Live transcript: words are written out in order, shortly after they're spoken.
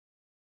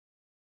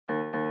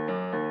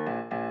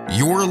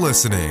You're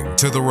listening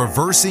to the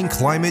Reversing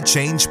Climate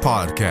Change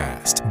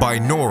podcast by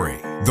Nori,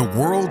 the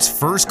world's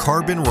first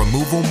carbon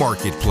removal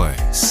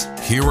marketplace.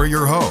 Here are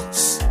your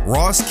hosts,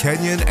 Ross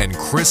Kenyon and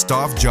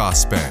Christoph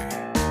Jospe.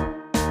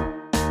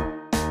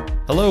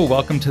 Hello,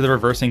 welcome to the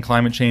Reversing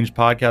Climate Change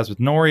podcast with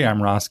Nori.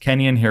 I'm Ross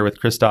Kenyon here with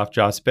Christoph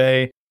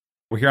Jospe.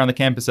 We're here on the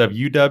campus of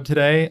UW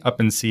today,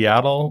 up in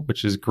Seattle,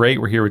 which is great.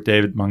 We're here with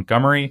David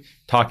Montgomery,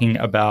 talking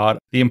about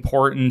the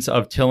importance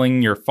of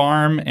tilling your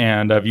farm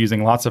and of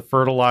using lots of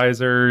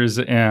fertilizers.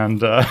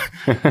 And I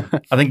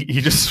think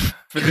did you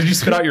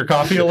spit out your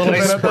coffee a little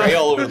bit? Did I spray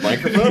all over the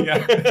microphone?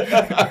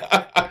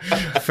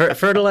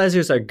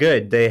 Fertilizers are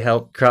good. They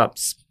help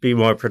crops be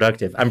more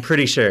productive. I'm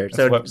pretty sure.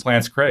 That's what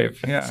plants crave.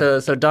 Yeah.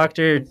 So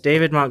Dr.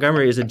 David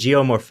Montgomery is a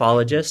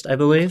geomorphologist, I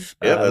believe.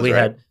 Yeah, that's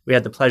right. We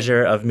had the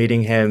pleasure of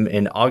meeting him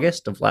in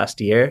August of last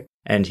year,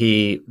 and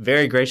he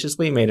very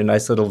graciously made a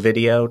nice little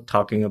video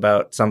talking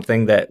about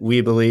something that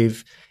we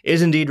believe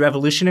is indeed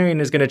revolutionary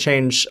and is going to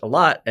change a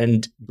lot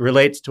and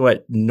relates to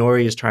what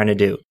Nori is trying to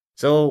do.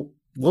 So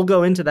we'll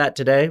go into that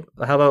today.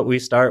 How about we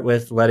start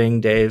with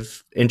letting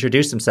Dave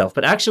introduce himself?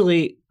 But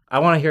actually, I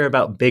want to hear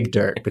about Big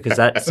Dirt, because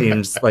that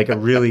seems like a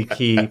really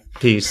key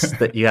piece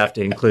that you have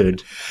to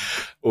include.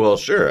 Well,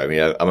 sure. I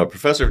mean, I'm a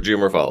professor of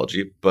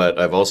geomorphology, but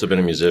I've also been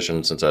a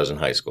musician since I was in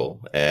high school.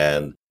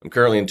 And I'm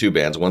currently in two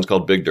bands. One's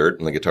called Big Dirt.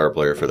 I'm the guitar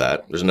player for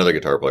that. There's another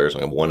guitar player, so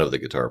I'm one of the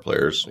guitar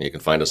players. You can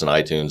find us on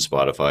iTunes,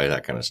 Spotify,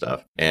 that kind of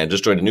stuff. And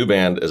just joined a new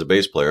band as a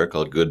bass player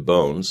called Good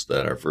Bones,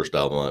 that our first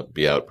album will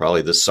be out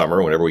probably this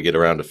summer, whenever we get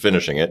around to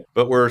finishing it.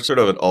 But we're sort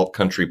of an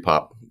alt-country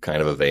pop kind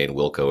of a vein,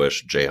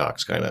 Wilco-ish,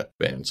 Jayhawks kind of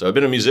band. So I've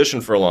been a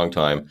musician for a long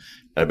time.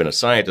 I've been a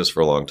scientist for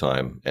a long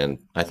time, and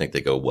I think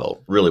they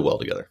go really well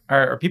together.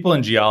 Are people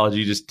in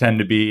geology just tend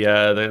to be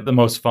the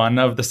most fun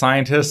of the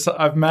scientists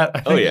I've met?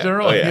 I think, in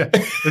general. Oh, yeah.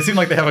 They seem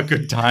like they have a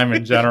good time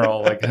in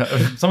general. Like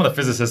some of the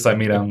physicists I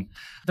meet,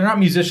 they're not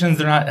musicians.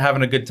 They're not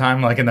having a good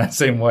time like in that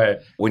same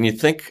way. When you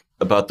think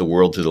about the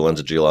world through the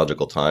lens of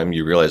geological time,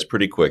 you realize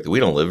pretty quick that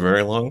we don't live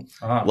very long.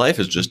 Uh-huh. Life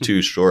is just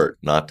too short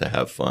not to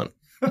have fun.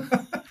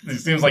 It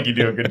seems like you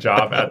do a good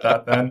job at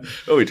that then.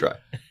 Oh, we try.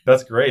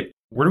 That's great.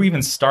 Where do we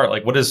even start?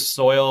 Like, what is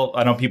soil?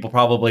 I know people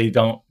probably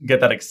don't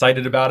get that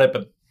excited about it,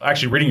 but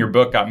actually reading your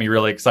book got me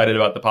really excited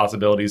about the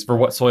possibilities for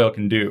what soil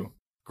can do.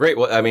 Great.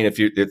 Well, I mean, if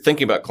you're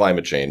thinking about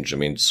climate change, I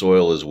mean,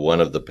 soil is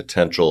one of the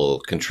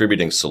potential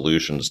contributing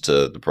solutions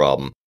to the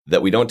problem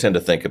that we don't tend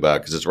to think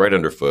about because it's right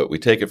underfoot. We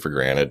take it for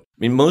granted. I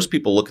mean, most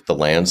people look at the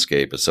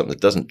landscape as something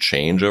that doesn't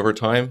change over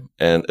time,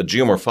 and a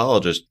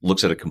geomorphologist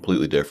looks at it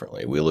completely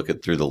differently. We look at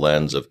it through the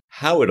lens of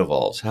how it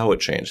evolves, how it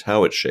changed,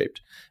 how it's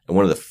shaped. And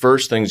one of the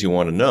first things you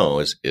want to know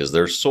is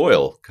there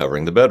soil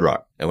covering the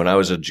bedrock? And when I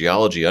was a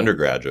geology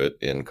undergraduate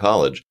in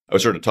college, I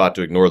was sort of taught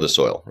to ignore the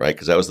soil, right?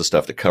 Because that was the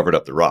stuff that covered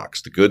up the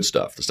rocks, the good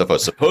stuff, the stuff I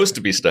was supposed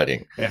to be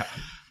studying. Yeah.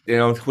 You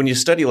know, when you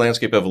study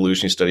landscape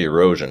evolution, you study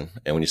erosion.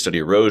 And when you study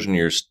erosion,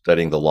 you're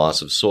studying the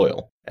loss of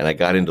soil. And I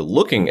got into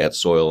looking at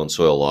soil and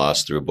soil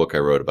loss through a book I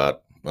wrote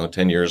about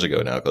 10 years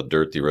ago now called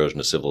Dirt, the Erosion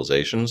of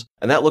Civilizations.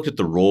 And that looked at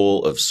the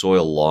role of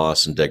soil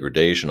loss and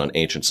degradation on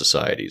ancient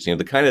societies. You know,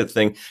 the kind of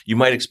thing you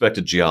might expect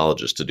a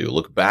geologist to do.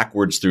 Look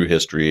backwards through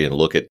history and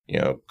look at,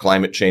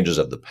 climate changes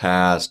of the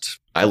past.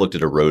 I looked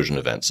at erosion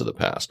events of the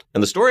past.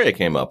 And the story I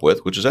came up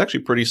with, which is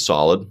actually pretty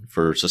solid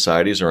for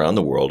societies around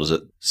the world, is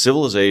that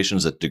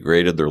civilizations that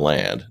degraded their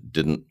land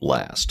didn't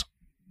last.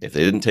 If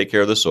they didn't take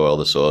care of the soil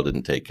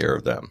didn't take care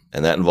of them.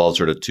 And that involves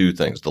sort of two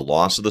things, the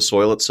loss of the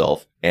soil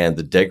itself and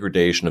the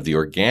degradation of the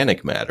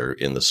organic matter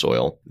in the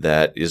soil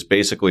that is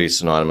basically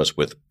synonymous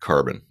with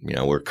carbon. You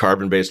know, where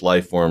carbon-based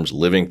life forms,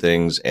 living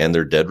things, and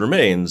their dead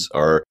remains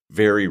are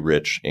very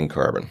rich in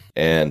carbon.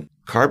 And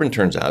carbon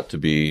turns out to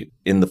be,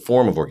 in the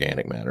form of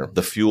organic matter,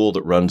 the fuel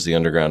that runs the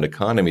underground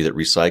economy that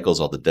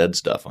recycles all the dead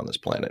stuff on this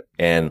planet.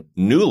 And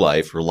new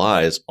life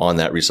relies on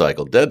that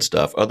recycled dead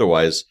stuff.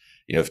 Otherwise,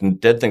 if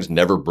dead things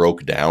never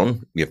broke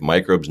down, if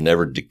microbes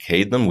never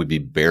decayed them, we'd be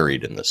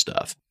buried in this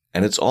stuff.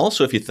 And it's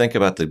also, if you think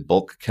about the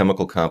bulk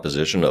chemical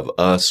composition of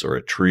us or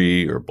a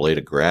tree or a blade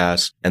of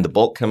grass and the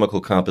bulk chemical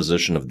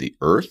composition of the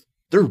earth,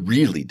 they're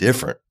really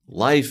different.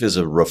 Life is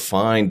a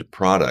refined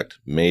product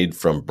made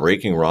from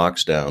breaking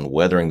rocks down,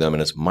 weathering them,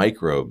 and it's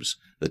microbes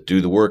that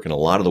do the work, and a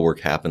lot of the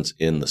work happens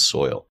in the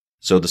soil.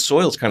 So the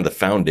soil is kind of the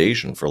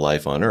foundation for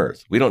life on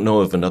Earth. We don't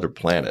know of another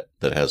planet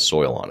that has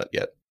soil on it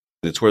yet.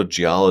 It's where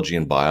geology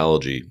and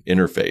biology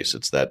interface.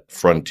 It's that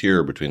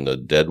frontier between the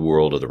dead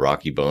world of the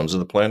rocky bones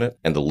of the planet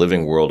and the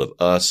living world of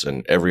us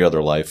and every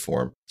other life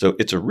form. So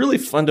it's a really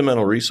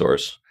fundamental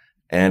resource.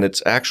 And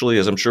it's actually,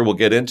 as I'm sure we'll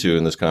get into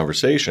in this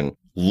conversation,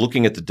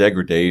 looking at the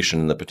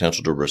degradation and the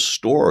potential to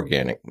restore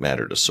organic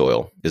matter to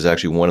soil is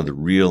actually one of the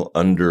real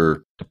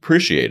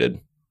underappreciated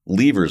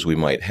levers we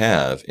might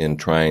have in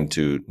trying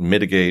to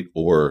mitigate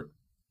or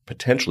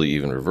potentially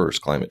even reverse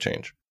climate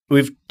change.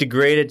 We've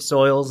degraded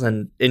soils,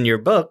 and in your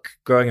book,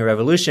 Growing a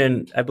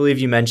Revolution, I believe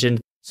you mentioned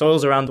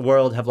soils around the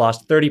world have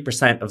lost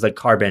 30% of the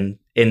carbon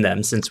in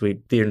them since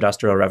the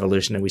Industrial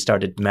Revolution and we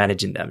started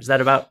managing them. Is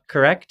that about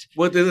correct?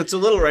 Well, it's a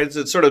little right.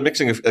 It's sort of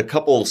mixing a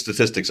couple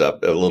statistics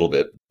up a little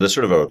bit. There's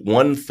sort of a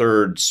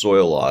 1/3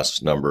 soil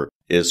loss number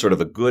is sort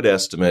of a good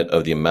estimate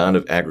of the amount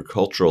of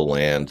agricultural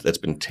land that's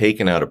been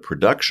taken out of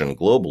production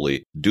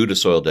globally due to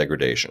soil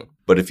degradation.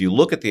 But if you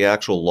look at the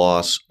actual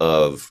loss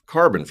of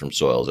carbon from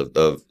soils,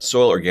 of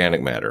soil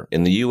organic matter,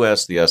 in the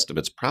U.S., the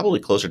estimate's probably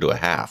closer to a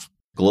half.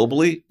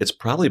 Globally, it's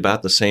probably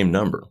about the same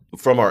number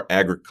from our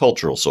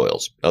agricultural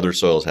soils. Other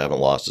soils haven't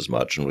lost as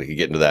much, and we can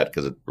get into that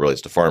because it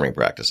relates to farming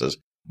practices.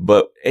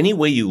 But any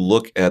way you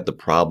look at the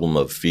problem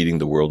of feeding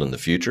the world in the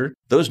future,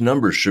 those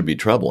numbers should be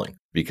troubling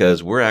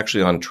because we're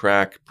actually on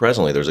track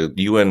presently. There's a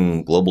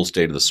UN Global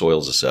State of the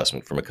Soils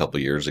assessment from a couple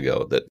of years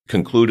ago that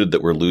concluded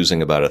that we're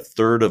losing about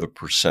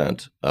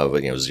 1/3% of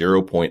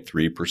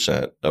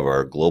 0.3% of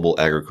our global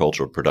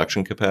agricultural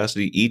production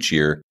capacity each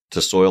year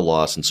to soil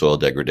loss and soil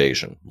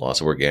degradation, loss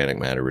of organic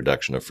matter,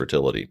 reduction of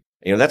fertility.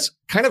 That's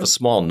kind of a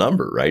small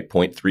number, right?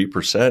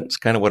 0.3%. It's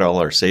kind of what all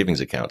our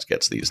savings accounts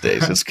gets these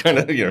days. It's kind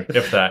of,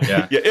 if that,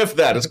 yeah. Yeah, if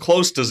that. It's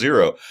close to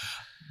zero.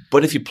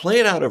 But if you play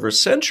it out over a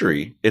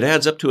century, it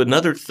adds up to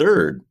another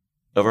 1/3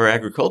 of our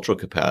agricultural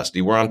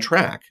capacity. We're on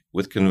track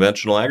with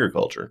conventional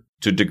agriculture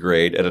to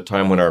degrade at a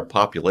time when our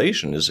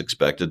population is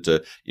expected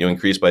to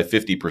increase by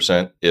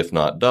 50%, if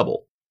not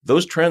double.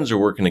 Those trends are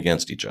working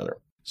against each other.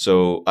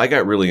 So I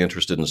got really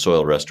interested in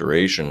soil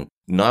restoration,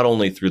 not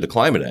only through the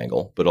climate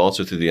angle, but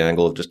also through the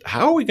angle of just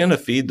how are we going to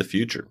feed the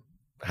future?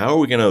 How are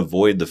we going to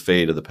avoid the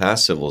fate of the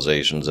past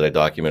civilizations that I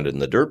documented in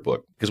the Dirt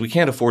book? Because we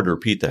can't afford to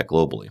repeat that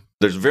globally.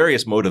 There's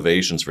various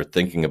motivations for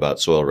thinking about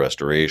soil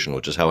restoration,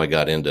 which is how I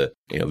got into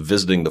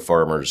visiting the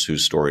farmers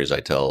whose stories I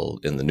tell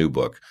in the new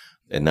book.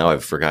 And now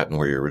I've forgotten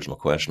where your original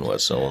question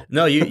was. So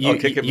no, you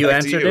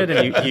answered it,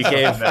 and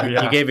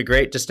you gave a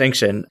great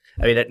distinction.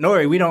 I mean, at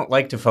Nori, we don't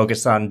like to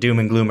focus on doom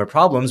and gloom or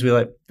problems. We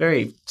like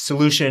very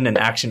solution and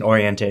action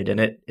oriented,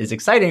 and it is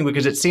exciting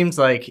because it seems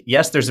like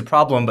yes, there's a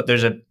problem, but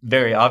there's a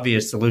very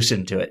obvious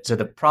solution to it. So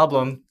the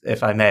problem,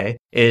 if I may,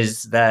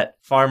 is that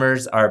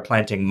farmers are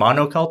planting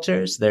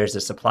monocultures. There's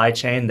a supply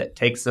chain that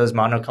takes those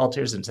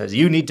monocultures and says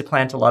you need to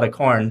plant a lot of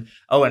corn.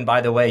 Oh, and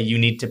by the way, you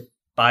need to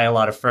buy a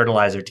lot of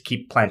fertilizer to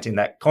keep planting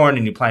that corn,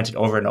 and you plant it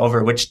over and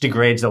over, which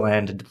degrades the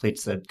land and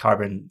depletes the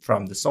carbon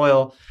from the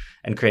soil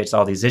and creates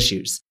all these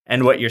issues.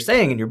 And what you're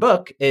saying in your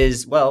book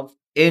is, well,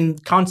 in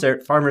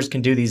concert, farmers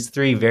can do these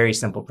 3 very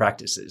simple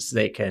practices.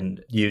 They can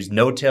use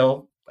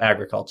no-till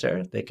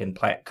agriculture, they can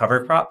plant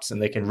cover crops,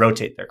 and they can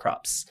rotate their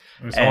crops.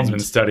 Someone's been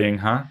studying,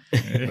 huh?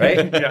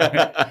 Right?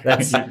 Yeah.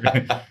 That's...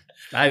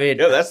 I mean,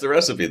 yeah, that's the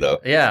recipe, though.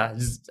 Yeah,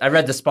 I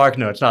read the Spark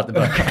Notes, not the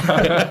book.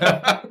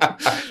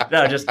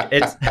 No,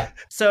 it's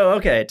so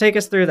okay. Take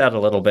us through that a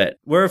little bit.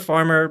 We're a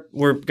farmer.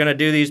 We're going to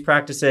do these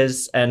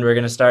practices, and we're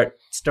going to start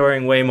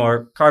storing way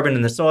more carbon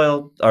in the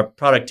soil. Our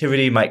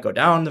productivity might go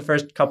down the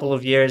first couple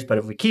of years, but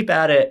if we keep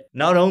at it,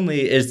 not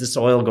only is the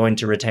soil going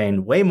to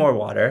retain way more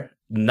water,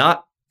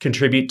 not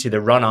contribute to the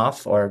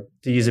runoff, or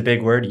to use a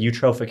big word,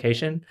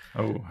 eutrophication.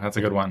 Oh, that's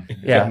a good one.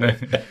 Yeah.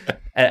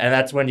 And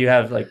that's when you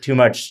have like too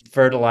much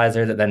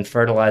fertilizer that then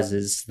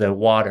fertilizes the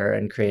water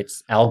and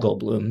creates algal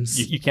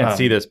blooms. You can't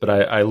see this, but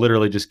I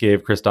literally just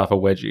gave Christoph a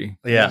wedgie.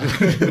 Yeah.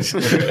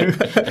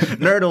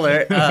 Nerd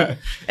alert.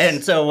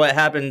 And so what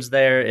happens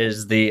there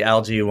is the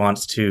algae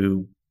wants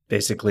to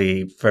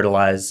basically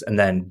fertilize and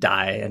then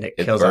die, and it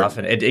kills off,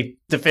 and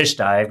the fish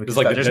die because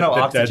there's no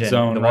oxygen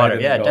in the water.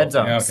 Yeah, dead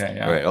zones. Okay,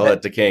 yeah. Right, all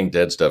that decaying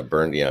dead stuff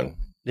burned,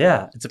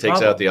 Yeah, it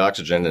takes out the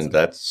oxygen, and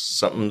that's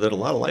something that a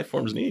lot of life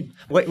forms need.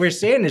 What we're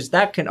saying is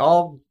that can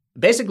all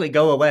basically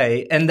go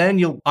away, and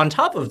then on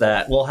top of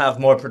that, we'll have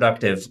more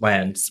productive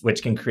lands,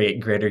 which can create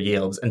greater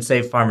yields and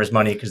save farmers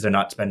money because they're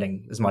not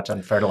spending as much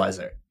on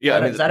fertilizer.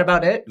 Yeah, is that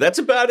about it? That's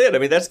about it. I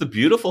mean, that's the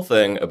beautiful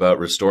thing about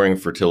restoring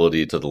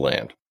fertility to the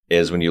land.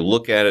 Is when you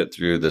look at it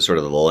through the sort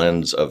of the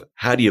lens of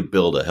how do you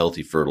build a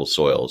healthy, fertile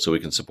soil so we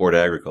can support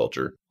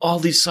agriculture, all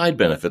these side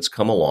benefits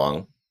come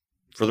along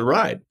for the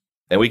ride.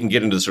 And we can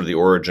get into sort of the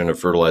origin of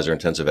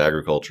fertilizer-intensive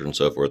agriculture and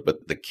so forth.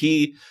 But the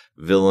key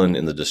villain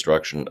in the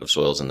destruction of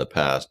soils in the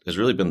past has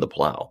really been the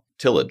plow,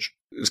 tillage.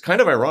 It's kind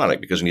of ironic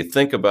because when you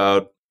think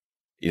about,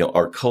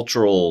 our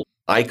cultural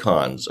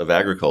icons of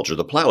agriculture,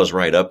 the plow is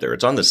right up there.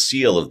 It's on the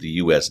seal of the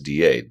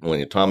USDA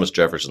when Thomas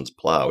Jefferson's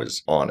plow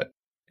is on it.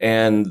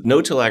 And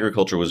no-till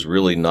agriculture was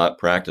really not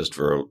practiced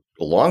for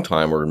a long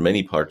time or in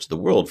many parts of the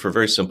world for a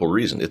very simple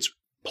reason.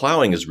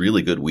 Plowing is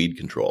really good weed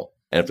control.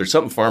 And if there's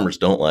something farmers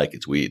don't like,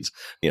 it's weeds.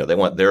 They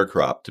want their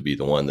crop to be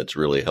the one that's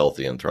really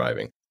healthy and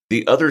thriving.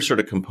 The other sort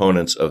of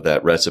components of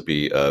that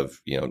recipe of,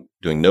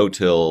 doing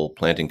no-till,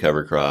 planting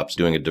cover crops,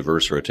 doing a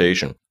diverse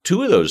rotation,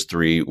 2 of those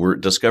 3 were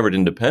discovered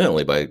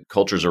independently by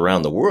cultures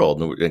around the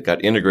world and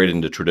got integrated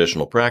into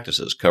traditional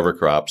practices, cover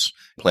crops,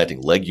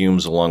 planting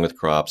legumes along with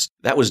crops.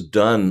 That was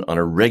done on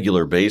a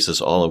regular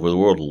basis all over the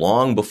world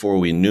long before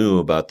we knew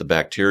about the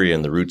bacteria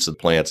and the roots of the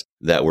plants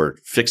that were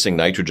fixing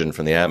nitrogen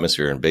from the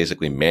atmosphere and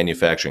basically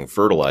manufacturing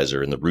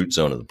fertilizer in the root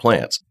zone of the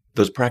plants.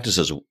 Those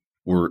practices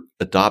were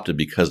adopted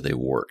because they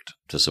worked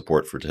to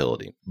support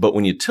fertility. But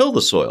when you till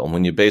the soil,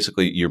 when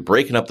you're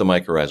breaking up the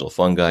mycorrhizal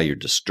fungi, you're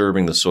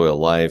disturbing the soil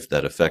life,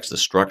 that affects the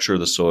structure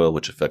of the soil,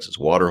 which affects its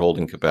water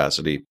holding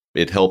capacity.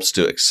 It helps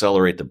to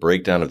accelerate the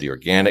breakdown of the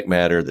organic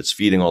matter that's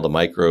feeding all the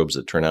microbes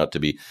that turn out to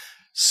be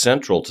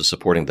central to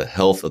supporting the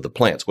health of the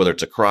plants, whether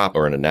it's a crop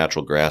or in a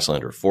natural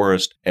grassland or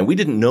forest. And we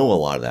didn't know a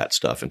lot of that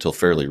stuff until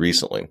fairly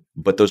recently.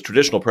 But those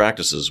traditional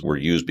practices were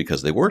used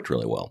because they worked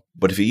really well.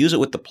 But if you use it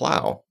with the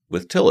plow,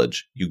 with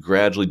tillage, you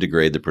gradually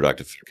degrade the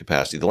productive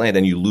capacity of the land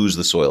and you lose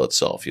the soil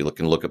itself. You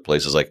can look at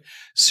places like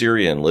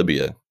Syria and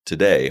Libya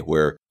today,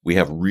 where we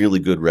have really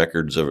good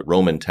records of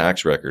Roman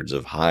tax records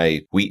of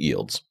high wheat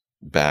yields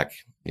back,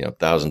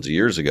 thousands of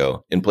years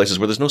ago in places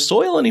where there's no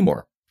soil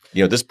anymore.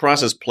 This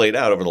process played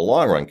out over the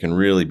long run can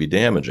really be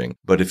damaging.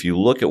 But if you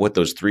look at what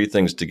those three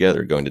things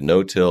together, going to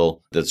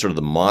no-till, that's sort of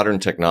the modern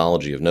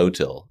technology of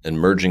no-till, and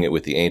merging it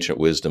with the ancient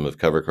wisdom of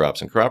cover crops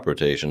and crop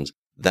rotations,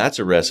 that's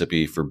a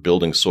recipe for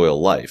building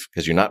soil life,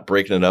 because you're not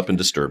breaking it up and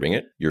disturbing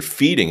it. You're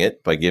feeding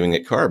it by giving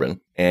it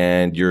carbon,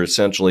 and you're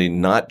essentially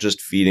not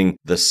just feeding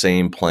the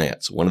same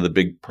plants. One of the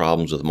big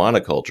problems with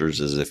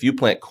monocultures is if you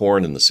plant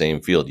corn in the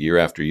same field year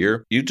after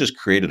year, you just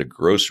created a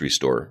grocery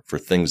store for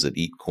things that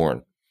eat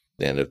corn.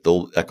 And if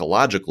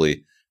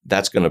ecologically,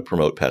 that's going to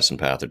promote pests and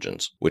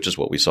pathogens, which is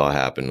what we saw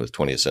happen with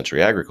 20th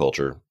century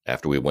agriculture.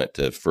 After we went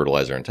to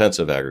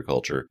fertilizer-intensive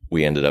agriculture,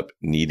 we ended up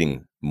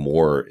needing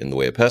more in the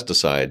way of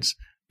pesticides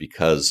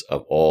because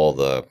of all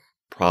the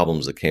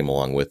problems that came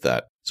along with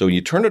that. So when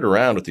you turn it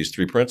around with these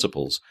three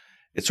principles,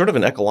 it's sort of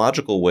an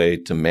ecological way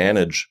to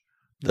manage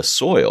the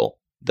soil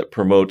that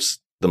promotes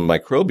the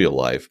microbial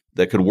life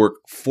that could work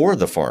for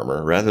the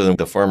farmer rather than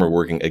the farmer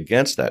working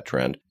against that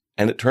trend.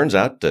 And it turns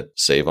out to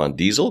save on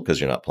diesel because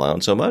you're not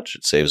plowing so much.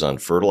 It saves on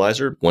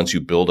fertilizer. Once you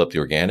build up the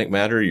organic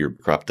matter, your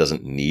crop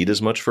doesn't need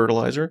as much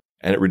fertilizer,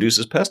 and it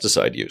reduces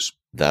pesticide use.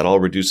 That all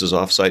reduces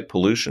off-site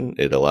pollution.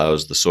 It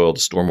allows the soil to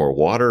store more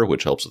water,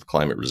 which helps with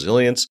climate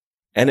resilience.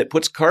 And it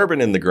puts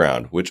carbon in the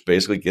ground, which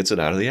basically gets it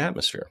out of the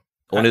atmosphere.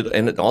 And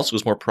it also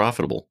is more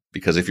profitable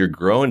because if you're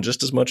growing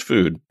just as much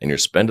food and you're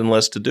spending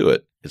less to do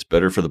it, it's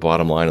better for the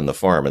bottom line on the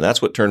farm. And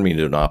that's what turned me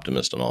into an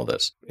optimist on all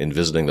this, in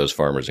visiting those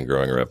farmers and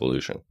growing a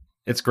revolution.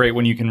 It's great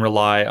when you can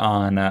rely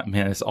on,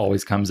 this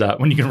always comes up,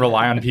 when you can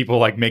rely on people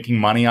like making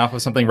money off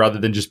of something rather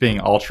than just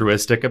being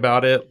altruistic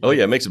about it. Oh,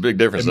 yeah, it makes a big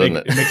difference, doesn't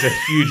it? It makes a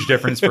huge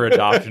difference for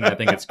adoption. I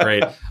think it's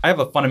great. I have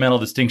a fundamental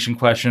distinction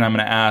question I'm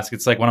going to ask.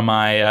 It's like one of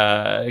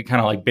my kind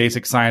of like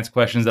basic science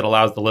questions that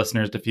allows the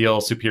listeners to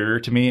feel superior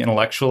to me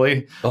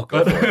intellectually. Oh,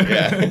 go for it.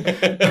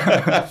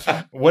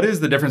 Yeah. What is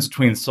the difference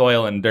between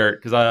soil and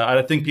dirt? Because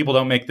I think people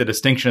don't make the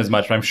distinction as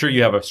much, but I'm sure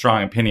you have a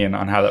strong opinion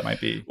on how that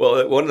might be.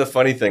 Well, one of the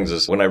funny things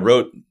is when I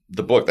wrote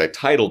the book that I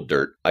titled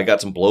Dirt, I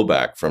got some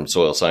blowback from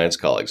soil science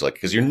colleagues,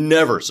 because you're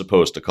never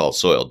supposed to call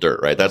soil dirt,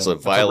 right? That's a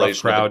violation.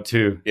 That's a rough crowd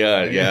too.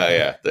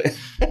 Yeah.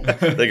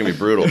 They can be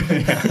brutal,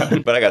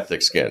 but I got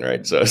thick skin,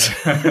 right? So,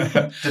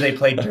 do they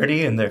play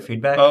dirty in their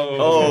feedback?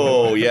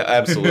 Oh, yeah,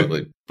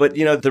 absolutely. But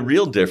the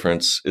real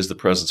difference is the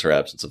presence or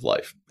absence of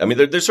life. I mean,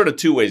 there's sort of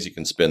two ways you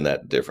can spin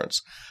that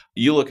difference.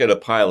 You look at a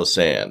pile of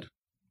sand;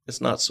 it's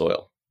not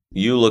soil.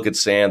 You look at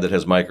sand that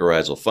has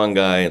mycorrhizal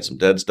fungi and some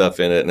dead stuff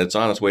in it, and it's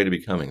on its way to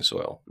becoming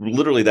soil.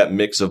 Literally that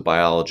mix of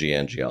biology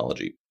and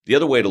geology. The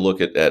other way to look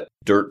at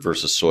dirt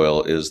versus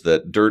soil is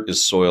that dirt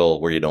is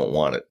soil where you don't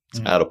want it.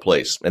 It's out of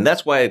place. And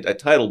that's why I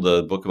titled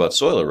the book about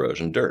soil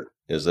erosion, Dirt,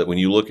 is that when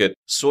you look at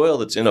soil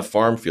that's in a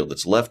farm field,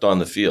 that's left on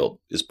the field,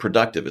 is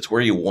productive. It's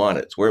where you want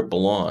it. It's where it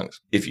belongs.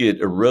 If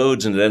it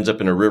erodes and it ends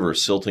up in a river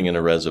silting in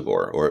a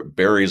reservoir, or it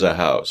buries a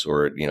house,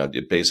 or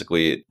it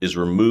basically is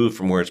removed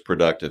from where it's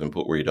productive and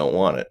put where you don't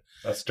want it,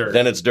 that's dirt.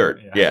 Then it's dirt.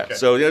 Yeah. Okay.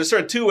 So there's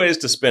sort of two ways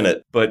to spin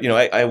it. But,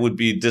 I would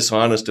be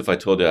dishonest if I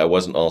told you I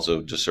wasn't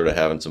also just sort of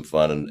having some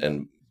fun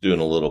and doing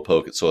a little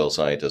poke at soil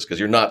scientists, because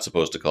you're not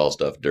supposed to call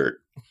stuff dirt.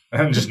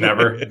 Just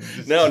never.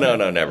 No,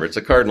 never. It's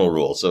a cardinal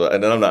rule. So,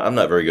 and I'm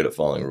not very good at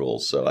following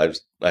rules. So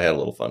I had a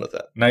little fun with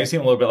that. Now you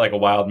seem a little bit like a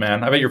wild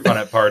man. I bet you're fun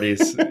at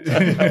parties.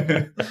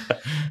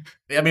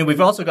 I mean,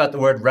 we've also got the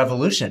word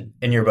revolution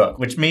in your book,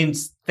 which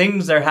means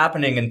things are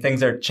happening and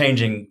things are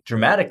changing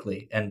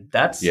dramatically. And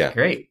that's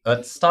great.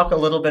 Let's talk a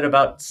little bit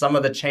about some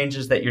of the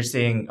changes that you're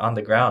seeing on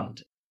the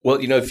ground. Well,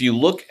 if you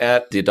look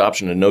at the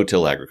adoption of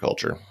no-till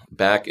agriculture,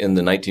 back in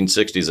the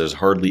 1960s, there's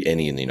hardly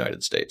any in the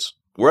United States.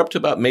 We're up to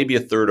about maybe a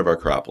third of our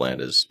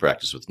cropland is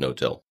practiced with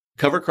no-till.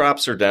 Cover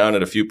crops are down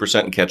at a few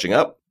percent and catching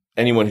up.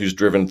 Anyone who's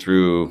driven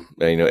through,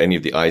 any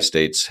of the I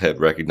states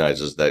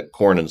recognizes that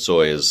corn and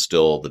soy is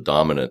still the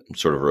dominant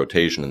sort of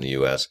rotation in the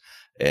U.S.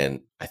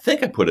 And I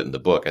think I put it in the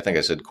book. I think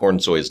I said corn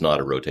and soy is not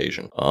a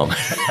rotation.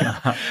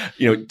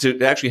 To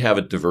actually have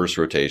a diverse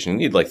rotation, you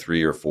need like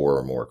 3 or 4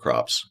 or more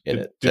crops in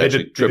it to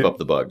actually trip up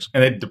the bugs.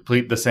 And they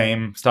deplete the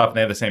same stuff and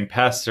they have the same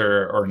pests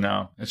or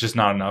no? It's just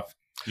not enough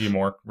to do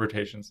more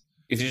rotations.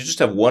 If you just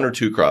have 1 or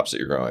 2 crops that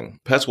you're growing,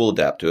 pests will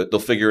adapt to it. They'll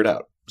figure it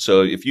out.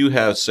 So if you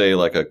have, say,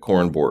 like a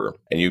corn borer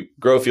and you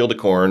grow a field of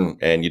corn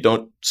and you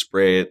don't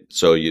spray it,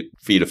 so you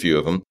feed a few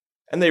of them,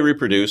 And they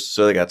reproduce,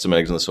 so they got some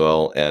eggs in the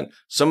soil, and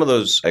some of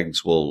those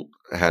eggs will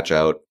hatch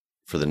out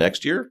for the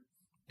next year.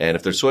 And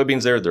if there's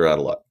soybeans there, they're out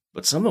of luck.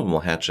 But some of them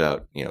will hatch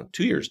out,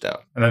 2 years down.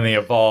 And then they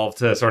evolve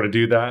to sort of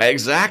do that?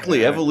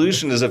 Exactly. Yeah.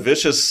 Evolution is a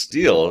vicious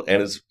deal,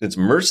 and it's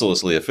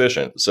mercilessly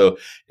efficient. So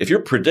if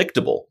you're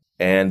predictable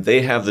and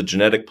they have the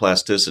genetic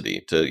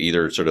plasticity to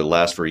either sort of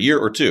last for a year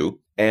or two,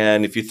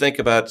 and if you think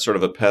about sort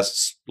of a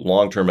pest's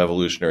long-term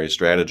evolutionary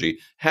strategy,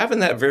 having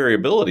that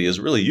variability is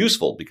really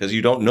useful because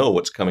you don't know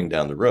what's coming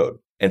down the road.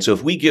 And so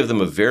if we give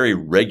them a very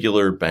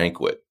regular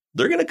banquet,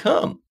 they're going to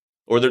come,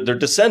 or their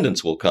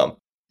descendants will come,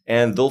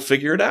 and they'll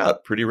figure it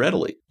out pretty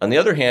readily. On the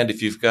other hand,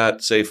 if you've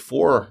got, say,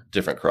 4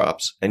 different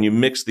crops and you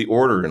mix the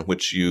order in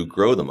which you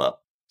grow them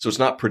up, so it's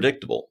not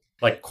predictable.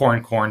 Like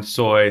corn,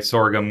 soy,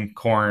 sorghum,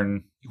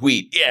 corn,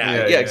 wheat.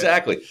 Yeah,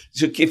 exactly.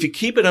 So if you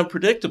keep it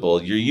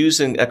unpredictable, you're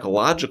using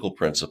ecological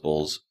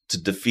principles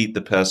to defeat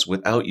the pests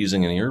without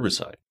using any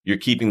herbicide. You're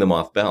keeping them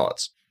off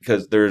balance.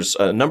 Because there's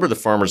a number of the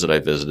farmers that I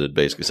visited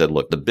basically said,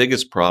 look, the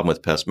biggest problem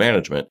with pest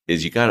management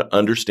is you got to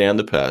understand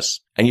the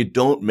pests, and you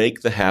don't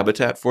make the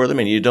habitat for them,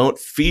 and you don't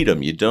feed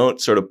them. You don't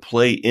sort of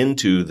play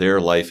into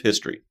their life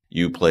history.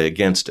 You play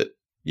against it.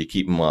 You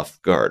keep them off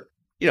guard.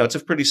 It's a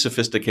pretty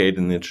sophisticated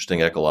and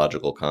interesting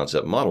ecological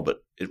concept model,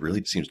 but it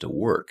really seems to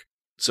work.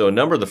 So a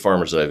number of the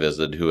farmers that I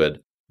visited who had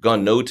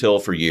gone no-till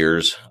for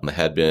years,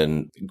 had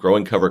been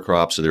growing cover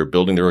crops, so they were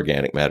building their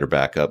organic matter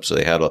back up. So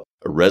they had a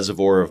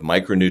reservoir of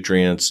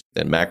micronutrients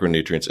and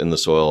macronutrients in the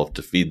soil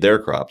to feed their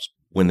crops.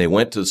 When they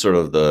went to sort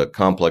of the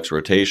complex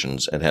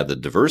rotations and had the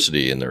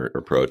diversity in their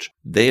approach,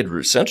 they had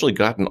essentially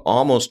gotten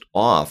almost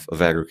off of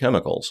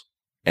agrochemicals,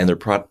 and their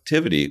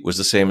productivity was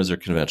the same as their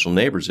conventional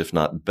neighbors, if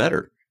not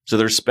better. So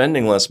they're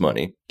spending less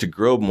money to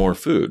grow more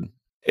food.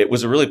 It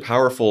was a really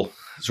powerful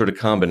sort of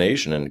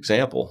combination and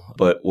example,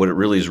 but what it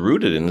really is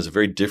rooted in is a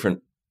very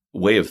different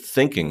way of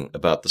thinking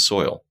about the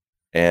soil.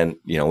 And,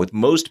 with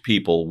most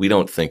people, we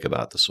don't think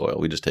about the soil.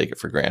 We just take it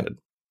for granted.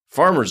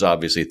 Farmers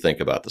obviously think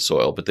about the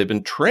soil, but they've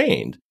been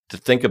trained to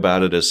think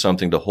about it as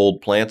something to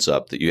hold plants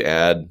up, that you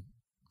add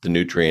the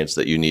nutrients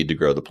that you need to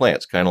grow the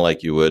plants, kind of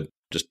like you would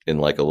just in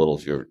like a little,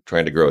 if you're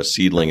trying to grow a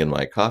seedling in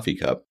my coffee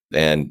cup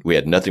and we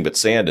had nothing but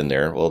sand in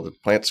there, well, the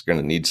plant's going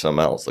to need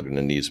something else. They're going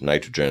to need some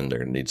nitrogen. They're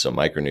going to need some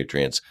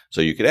micronutrients.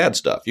 So you could add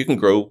stuff. You can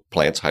grow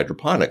plants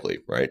hydroponically,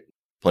 right?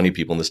 Plenty of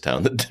people in this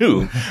town that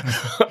do.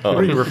 What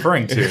are you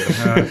referring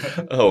to?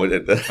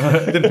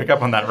 I didn't pick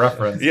up on that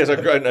reference. Yes,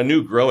 a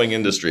new growing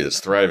industry that's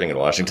thriving in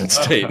Washington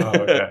State.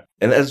 Okay.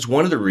 And that's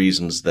one of the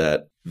reasons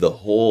that the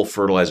whole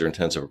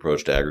fertilizer-intensive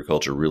approach to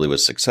agriculture really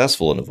was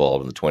successful and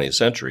evolved in the 20th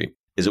century,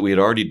 is that we had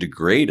already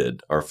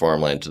degraded our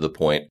farmland to the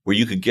point where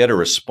you could get a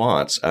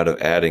response out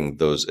of adding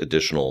those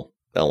additional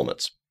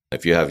elements.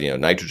 If you have,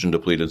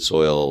 nitrogen-depleted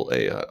soil,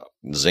 a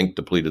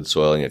zinc-depleted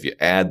soil, and if you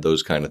add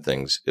those kind of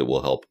things, it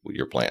will help with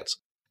your plants.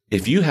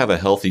 If you have a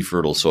healthy,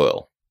 fertile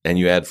soil and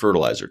you add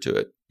fertilizer to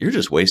it, you're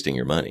just wasting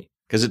your money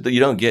because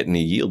you don't get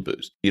any yield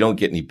boost. You don't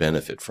get any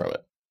benefit from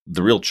it.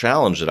 The real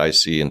challenge that I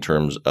see in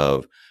terms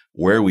of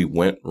where we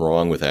went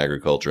wrong with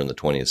agriculture in the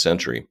 20th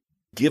century,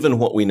 given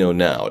what we know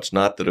now, it's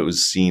not that it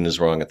was seen as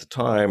wrong at the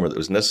time or that it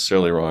was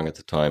necessarily wrong at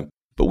the time,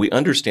 but we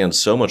understand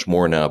so much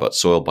more now about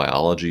soil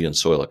biology and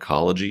soil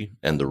ecology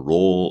and the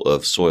role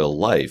of soil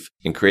life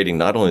in creating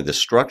not only the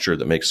structure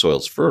that makes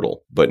soils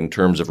fertile, but in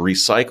terms of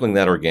recycling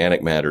that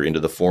organic matter into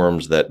the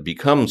forms that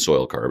become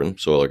soil carbon,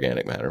 soil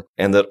organic matter,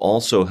 and that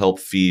also help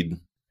feed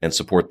and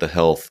support the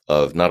health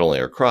of not only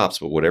our crops,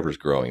 but whatever's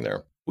growing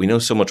there. We know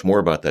so much more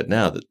about that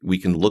now that we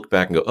can look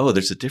back and go, oh,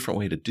 there's a different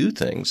way to do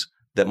things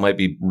that might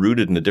be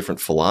rooted in a different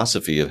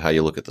philosophy of how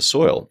you look at the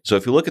soil. So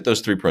if you look at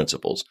those 3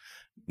 principles,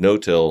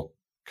 no-till,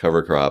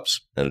 cover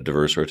crops, and a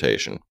diverse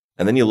rotation.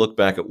 And then you look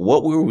back at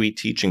what were we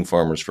teaching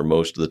farmers for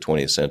most of the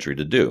 20th century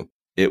to do?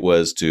 It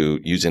was to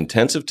use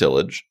intensive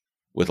tillage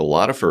with a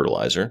lot of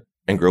fertilizer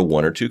and grow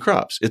 1 or 2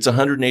 crops. It's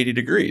 180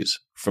 degrees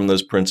from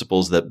those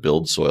principles that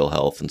build soil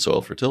health and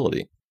soil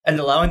fertility. And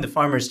allowing the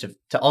farmers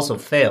to also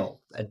fail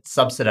at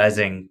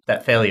subsidizing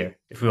that failure,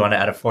 if we want to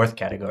add a 4th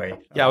category.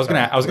 Yeah, I was gonna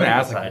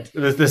ask.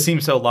 This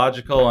seems so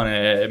logical and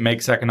it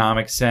makes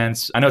economic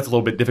sense. I know it's a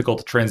little bit difficult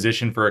to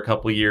transition for a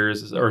couple of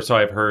years, or so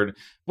I've heard.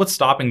 What's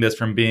stopping this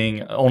from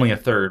being only a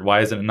third?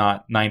 Why isn't it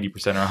not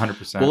 90% or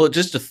 100%? Well,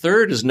 just a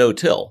third is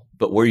no-till,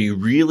 but where you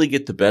really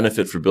get the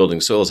benefit for building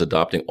soil is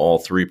adopting all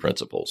 3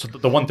 principles. So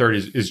the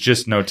 1/3 is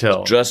just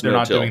no-till. They're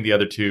not doing the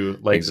other 2.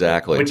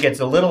 Exactly. Which gets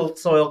a little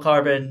soil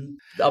carbon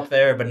up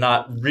there, but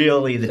not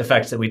really the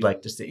effects that we'd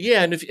like to see.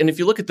 Yeah, and if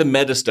you look at the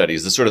meta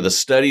studies, the sort of the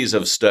studies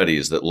of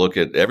studies that look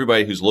at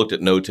everybody who's looked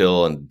at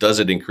no-till and does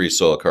it increase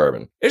soil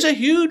carbon, there's a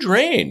huge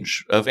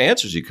range of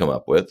answers you come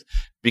up with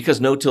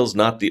because no-till is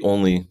not the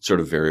only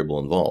sort of variable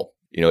involved.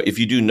 If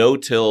you do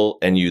no-till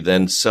and you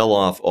then sell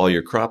off all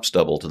your crop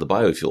stubble to the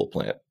biofuel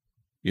plant,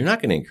 you're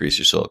not going to increase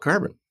your soil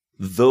carbon.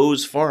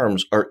 Those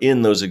farms are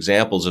in those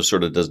examples of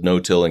sort of does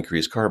no-till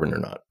increase carbon or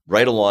not,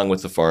 right along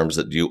with the farms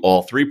that do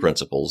all 3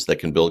 principles that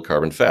can build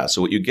carbon fast.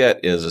 So what you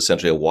get is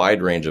essentially a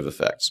wide range of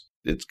effects.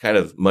 It kind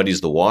of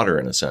muddies the water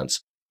in a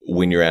sense.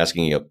 when you're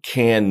asking,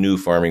 can new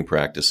farming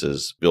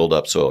practices build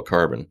up soil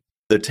carbon?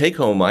 The take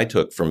home I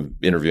took from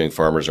interviewing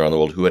farmers around the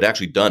world who had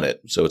actually done it.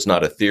 So it's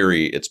not a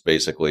theory. It's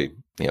basically,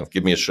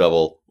 give me a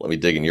shovel. Let me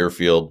dig in your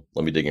field.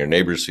 Let me dig in your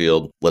neighbor's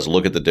field. Let's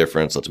look at the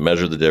difference. Let's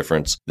measure the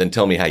difference. Then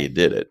tell me how you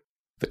did it.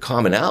 The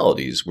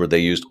commonalities where they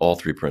used all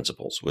three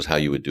principles was how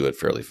you would do it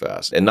fairly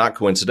fast. And not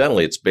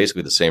coincidentally, it's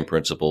basically the same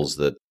principles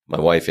that my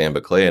wife, Ann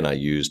Baclea, and I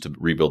used to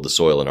rebuild the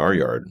soil in our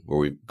yard, where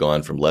we've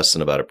gone from less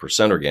than about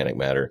 1% organic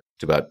matter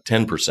to about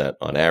 10%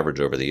 on average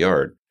over the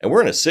yard. And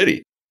we're in a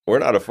city. We're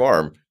not a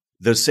farm.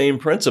 The same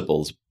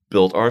principles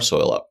built our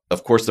soil up.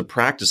 Of course, the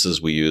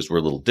practices we used were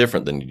a little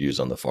different than you'd use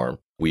on the farm.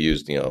 We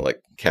used, like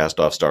cast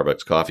off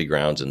Starbucks coffee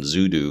grounds and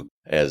Zoodoo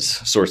as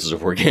sources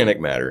of organic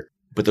matter.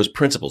 But those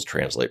principles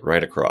translate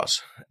right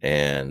across.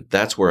 And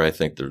that's where I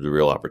think the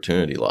real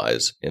opportunity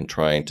lies, in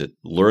trying to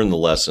learn the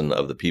lesson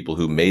of the people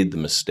who made the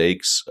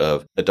mistakes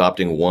of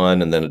adopting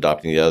one and then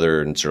adopting the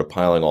other and sort of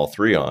piling all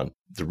three on.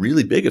 The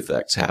really big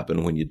effects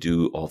happen when you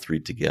do all three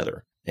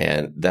together.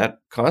 And that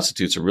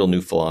constitutes a real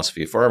new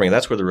philosophy of farming.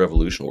 That's where the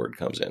revolution word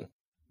comes in.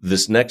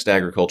 This next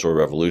agricultural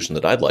revolution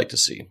that I'd like to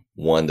see,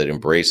 one that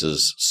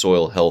embraces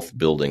soil health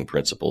building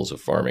principles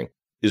of farming,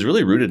 is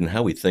really rooted in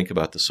how we think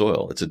about the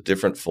soil. It's a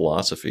different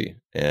philosophy.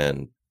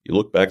 And you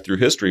look back through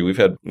history, we've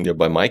had,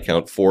 by my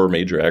count, 4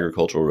 major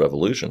agricultural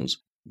revolutions.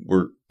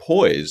 We're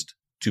poised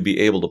to be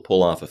able to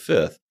pull off a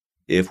 5th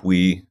if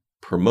we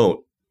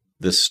promote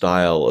this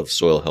style of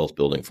soil health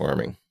building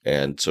farming.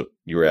 And so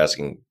you were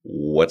asking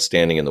what's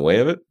standing in the way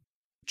of it?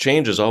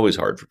 Change is always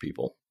hard for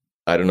people.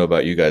 I don't know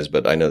about you guys,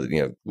 but I know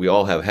that, we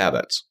all have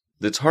habits.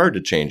 It's hard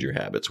to change your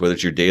habits, whether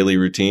it's your daily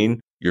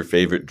routine, your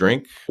favorite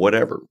drink,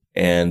 whatever.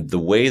 And the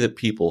way that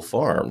people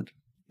farmed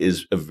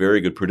is a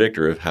very good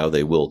predictor of how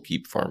they will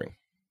keep farming.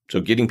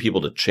 So getting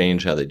people to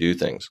change how they do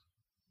things.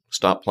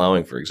 Stop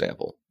plowing, for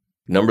example.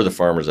 A number of the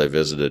farmers I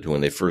visited who,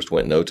 when they first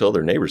went no-till,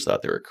 their neighbors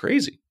thought they were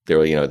crazy. They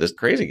were, this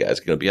crazy guy's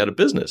going to be out of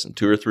business in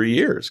 2 or 3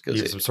 years. You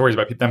have some stories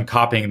about them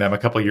copying them a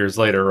couple of years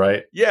later,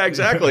 right? Yeah,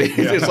 exactly.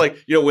 Yeah. It's like,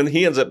 when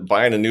he ends up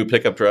buying a new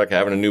pickup truck,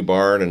 having a new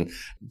barn, and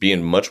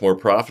being much more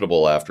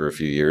profitable after a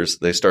few years,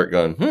 they start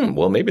going,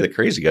 well, maybe the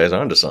crazy guy's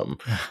onto something.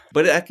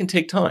 But that can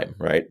take time,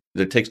 right?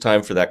 It takes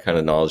time for that kind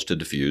of knowledge to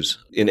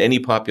diffuse. In any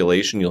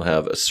population, you'll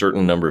have a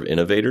certain number of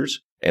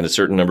innovators and a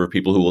certain number of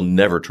people who will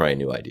never try a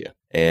new idea.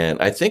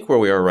 And I think where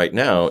we are right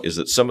now is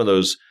that some of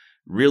those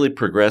really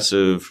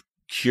progressive,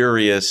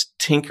 curious,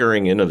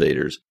 tinkering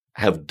innovators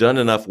have done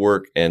enough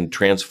work and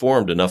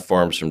transformed enough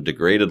farms from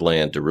degraded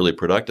land to really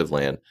productive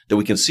land that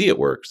we can see it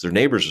works. Their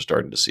neighbors are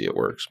starting to see it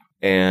works.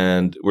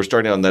 And we're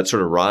starting on that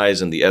sort of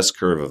rise in the S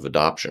curve of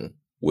adoption,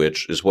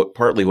 which is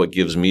partly what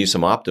gives me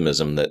some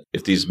optimism that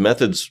if these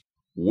methods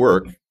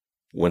work,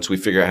 once we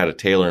figure out how to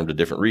tailor them to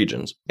different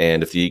regions,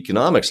 and if the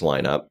economics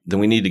line up, then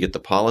we need to get the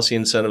policy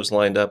incentives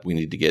lined up. We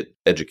need to get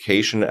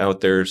education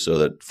out there so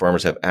that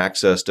farmers have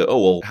access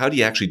to, how do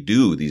you actually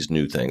do these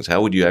new things?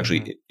 How would you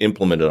actually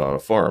implement it on a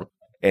farm?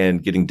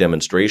 And getting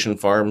demonstration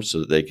farms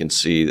so that they can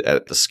see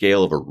at the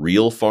scale of a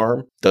real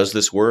farm, does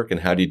this work and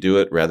how do you do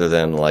it, rather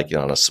than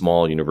on a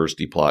small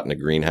university plot in a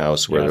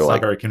greenhouse where they're not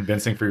very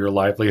convincing for your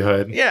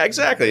livelihood. Yeah,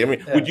 exactly. I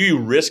mean, would you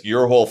risk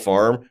your whole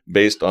farm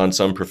based on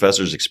some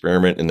professor's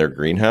experiment in their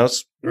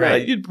greenhouse?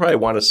 Right. You'd probably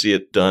want to see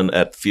it done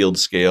at field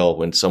scale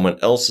when someone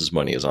else's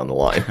money is on the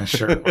line.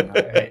 Sure.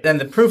 Right. And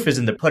the proof is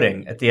in the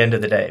pudding at the end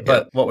of the day.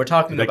 But what we're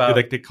talking about...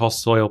 Do they call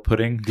soil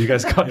pudding? Do you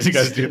guys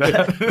do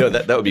that? No,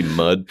 that would be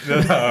mud.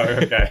 Oh,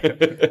 okay.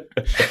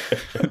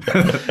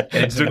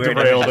 It's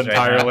derailed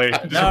entirely.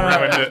 Right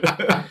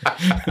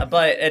no.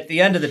 But at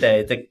the end of the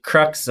day, the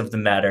crux of the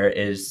matter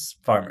is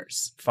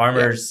farmers.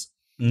 Farmers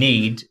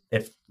need,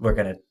 if we're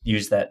going to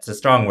use that, it's a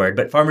strong word,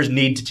 but farmers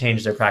need to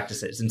change their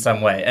practices in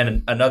some way.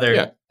 And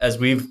as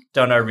we've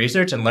done our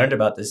research and learned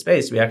about this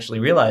space, we actually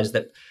realized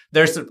that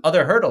there's some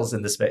other hurdles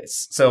in the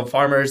space. So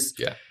farmers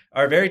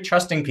are very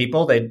trusting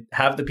people. They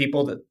have the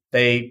people that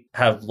they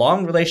have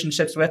long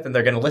relationships with, and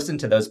they're going to listen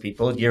to those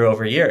people year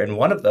over year. And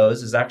one of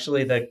those is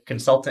actually the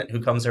consultant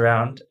who comes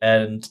around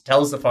and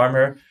tells the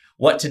farmer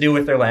what to do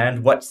with their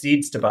land, what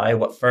seeds to buy,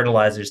 what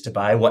fertilizers to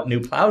buy, what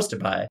new plows to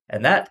buy.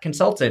 And that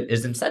consultant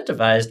is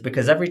incentivized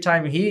because every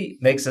time he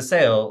makes a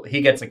sale, he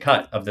gets a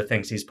cut of the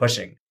things he's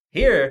pushing.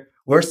 Here,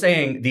 we're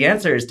saying the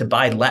answer is to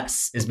buy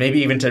less, is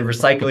maybe even to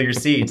recycle your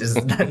seeds, is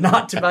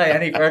not to buy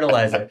any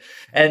fertilizer.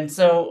 And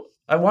so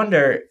I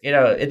wonder,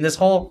 in this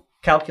whole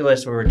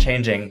calculus where we're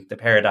changing the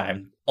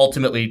paradigm,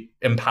 ultimately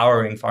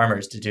empowering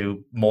farmers to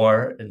do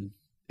more and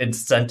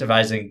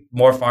incentivizing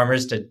more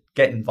farmers to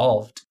get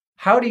involved,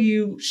 how do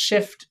you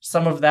shift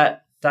some of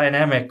that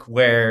dynamic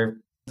where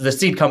the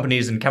seed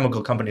companies and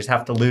chemical companies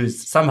have to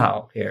lose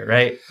somehow here,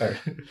 right? Or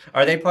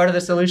are they part of the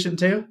solution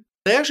too?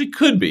 They actually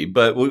could be,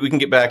 but we can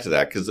get back to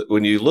that because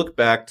when you look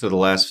back to the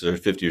last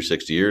 50 or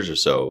 60 years or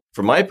so,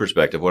 from my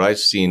perspective, what I've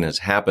seen has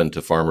happened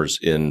to farmers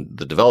in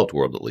the developed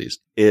world, at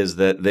least, is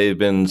that they've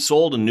been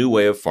sold a new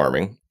way of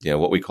farming,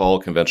 what we call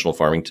conventional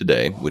farming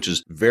today, which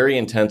is very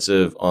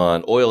intensive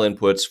on oil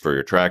inputs for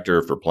your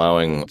tractor, for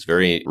plowing. It's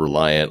very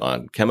reliant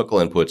on chemical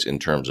inputs in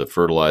terms of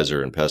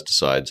fertilizer and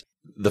pesticides.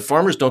 The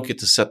farmers don't get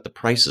to set the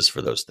prices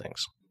for those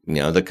things.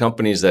 The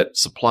companies that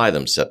supply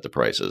them set the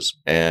prices.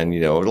 And,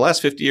 over the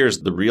last 50 years,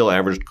 the real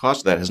average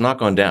cost of that has not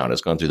gone down.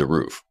 It's gone through the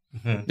roof.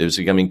 Mm-hmm. It's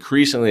become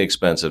increasingly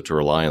expensive to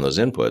rely on those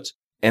inputs.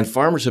 And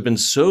farmers have been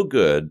so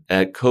good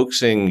at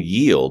coaxing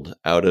yield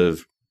out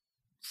of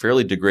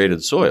fairly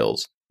degraded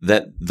soils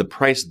that the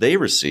price they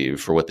receive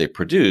for what they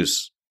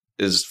produce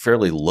is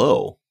fairly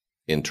low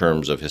in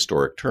terms of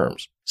historic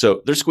terms.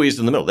 So they're squeezed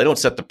in the middle. They don't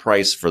set the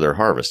price for their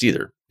harvest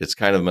either. It's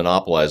kind of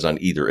monopolized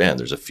on either end.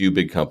 There's a few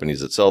big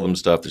companies that sell them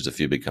stuff. There's a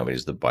few big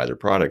companies that buy their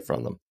product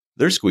from them.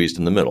 They're squeezed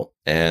in the middle.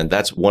 And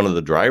that's one of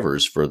the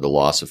drivers for the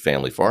loss of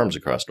family farms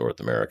across North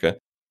America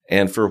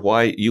and for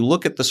why you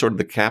look at the sort of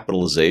the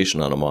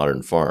capitalization on a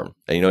modern farm.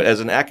 And, as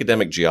an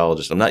academic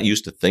geologist, I'm not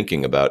used to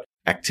thinking about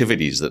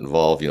activities that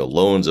involve,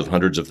 loans of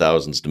hundreds of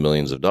thousands to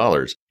millions of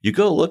dollars. You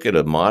go look at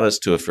a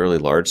modest to a fairly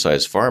large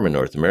size farm in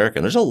North America,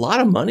 and there's a lot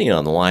of money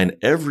on the line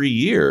every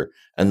year,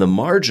 and the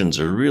margins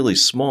are really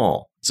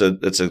small.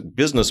 It's a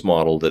business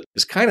model that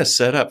is kind of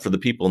set up for the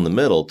people in the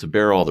middle to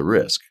bear all the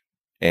risk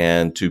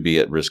and to be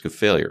at risk of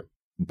failure.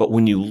 But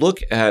when you look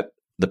at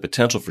the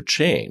potential for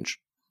change,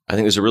 I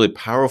think there's a really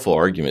powerful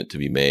argument to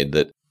be made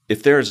that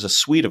if there is a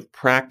suite of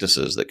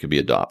practices that could be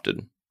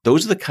adopted,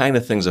 those are the kind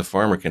of things a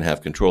farmer can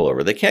have control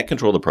over. They can't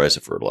control the price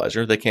of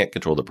fertilizer. They can't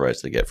control the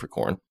price they get for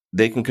corn.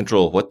 They can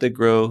control what they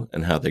grow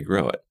and how they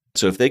grow it.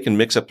 So if they can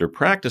mix up their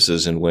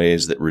practices in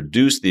ways that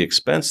reduce the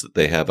expense that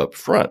they have up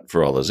front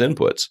for all those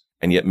inputs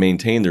and yet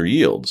maintain their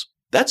yields,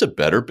 that's a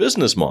better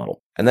business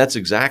model. And that's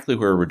exactly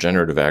where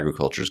regenerative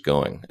agriculture is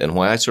going. And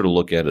why I sort of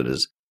look at it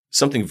as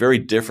something very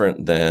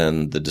different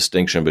than the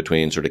distinction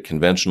between sort of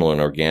conventional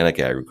and organic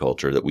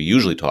agriculture that we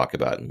usually talk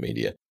about in the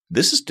media.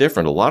 This is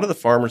different. A lot of the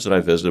farmers that I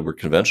visited were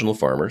conventional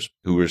farmers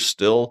who were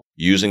still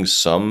using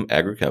some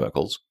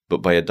agrochemicals, but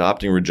by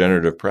adopting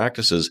regenerative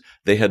practices,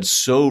 they had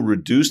so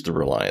reduced the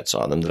reliance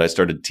on them that I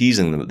started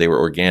teasing them that they were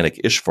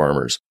organic-ish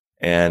farmers.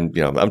 And,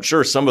 I'm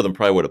sure some of them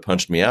probably would have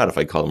punched me out if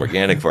I called them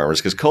organic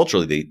farmers because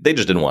culturally, they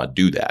just didn't want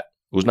to do that.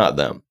 It was not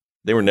them.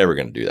 They were never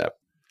going to do that.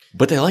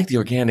 But they liked the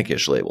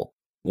organic-ish label.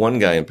 One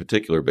guy in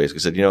particular basically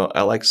said,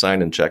 I like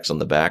signing checks on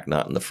the back,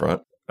 not in the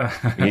front.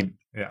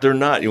 Yeah. They're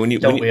not. When you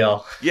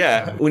all?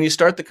 Yeah. When you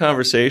start the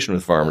conversation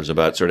with farmers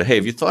about sort of, hey,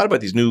 have you thought about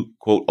these new,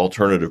 quote,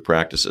 alternative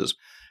practices?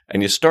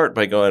 And you start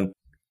by going,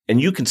 and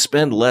you can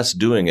spend less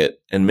doing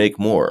it and make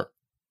more.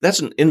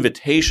 That's an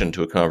invitation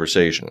to a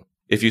conversation.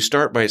 If you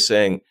start by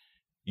saying,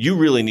 you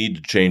really need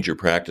to change your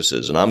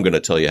practices and I'm going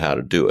to tell you how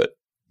to do it,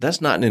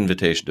 that's not an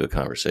invitation to a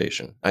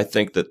conversation. I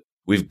think that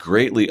we've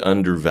greatly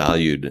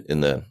undervalued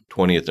in the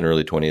 20th and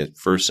early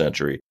 21st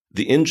century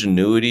the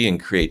ingenuity and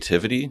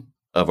creativity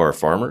of our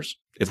farmers.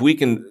 If we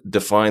can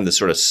define the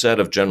sort of set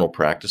of general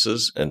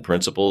practices and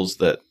principles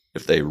that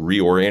if they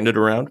reoriented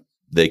around,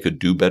 they could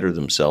do better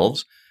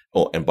themselves.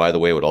 Oh, and by the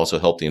way, it would also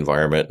help the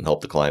environment and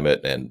help the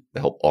climate and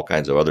help all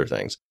kinds of other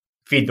things.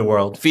 Feed the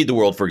world. Feed the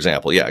world, for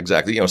example. Yeah,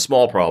 exactly.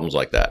 Small problems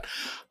like that.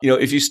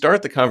 If you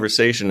start the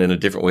conversation in a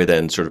different way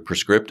than sort of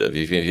prescriptive,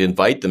 if you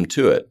invite them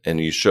to it and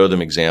you show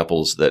them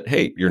examples that,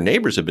 hey, your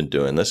neighbors have been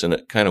doing this and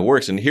it kind of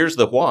works. And here's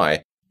the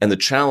why. And the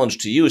challenge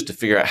to you is to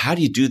figure out how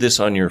do you do this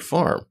on your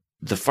farm?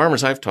 The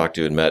farmers I've talked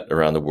to and met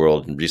around the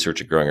world in research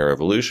at Growing Our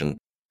Revolution,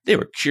 they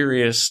were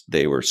curious,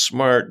 they were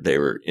smart, they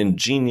were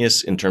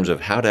ingenious in terms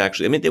of how to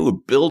actually, they were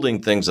building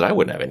things that I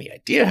wouldn't have any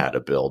idea how to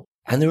build.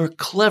 And they were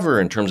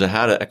clever in terms of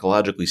how to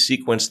ecologically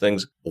sequence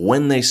things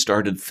when they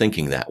started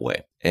thinking that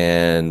way.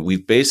 And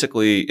we've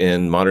basically,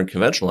 in modern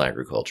conventional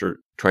agriculture,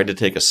 tried to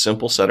take a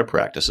simple set of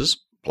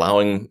practices,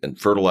 plowing and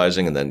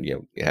fertilizing, and then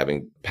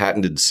having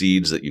patented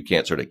seeds that you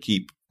can't sort of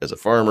keep as a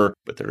farmer,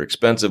 but they're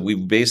expensive.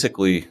 We've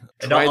basically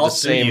tried the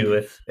same. You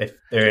if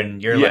they're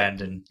in your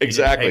land and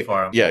exactly. You didn't pay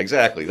for them. Yeah,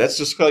 exactly. That's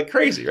just like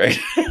crazy, right?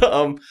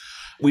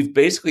 We've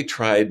basically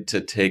tried to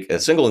take a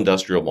single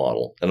industrial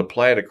model and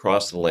apply it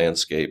across the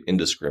landscape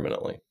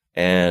indiscriminately.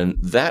 And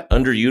that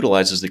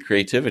underutilizes the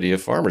creativity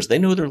of farmers. They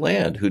know their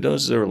land. Who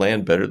knows their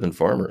land better than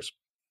farmers?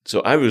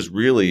 So I was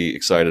really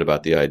excited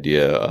about the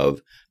idea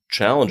of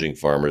challenging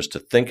farmers to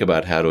think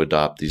about how to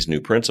adopt these new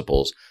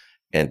principles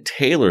and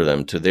tailor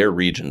them to their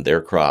region,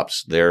 their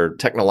crops, their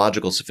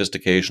technological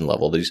sophistication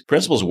level. These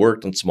principles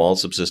worked on small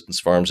subsistence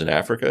farms in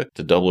Africa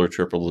to double or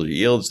triple their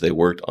yields. They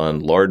worked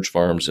on large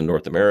farms in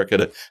North America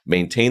to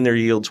maintain their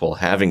yields while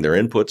having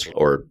their inputs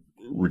or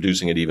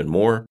reducing it even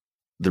more.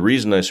 The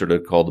reason I sort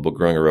of called the book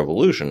Growing a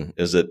Revolution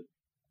is that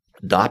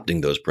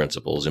adopting those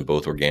principles in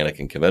both organic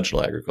and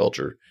conventional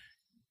agriculture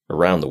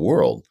around the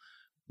world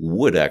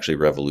would actually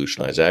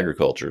revolutionize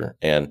agriculture.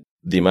 And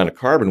the amount of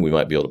carbon we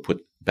might be able to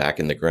put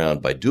back in the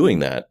ground by doing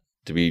that,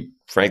 to be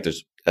frank,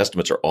 there's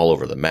estimates are all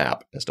over the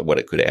map as to what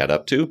it could add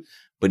up to.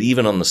 But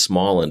even on the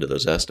small end of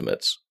those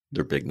estimates,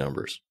 they're big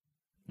numbers.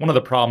 One of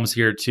the problems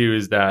here, too,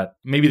 is that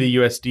maybe the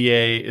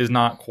USDA is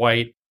not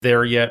quite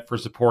there yet for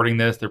supporting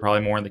this. They're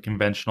probably more in the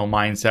conventional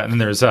mindset. And then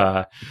there's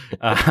I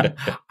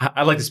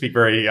like to speak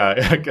very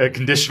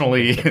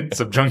conditionally,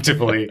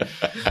 subjunctively.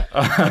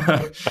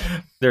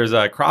 There's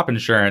crop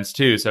insurance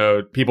too,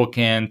 so people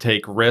can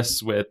take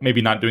risks with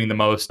maybe not doing the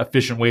most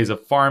efficient ways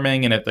of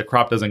farming, and if the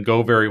crop doesn't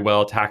go very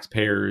well,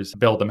 taxpayers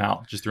bail them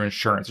out just through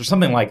insurance or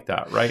something like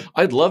that, right?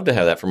 I'd love to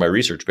have that for my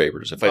research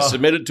papers. If I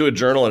submit it to a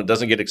journal and it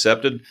doesn't get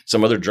accepted,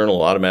 some other journal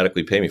will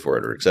automatically pay me for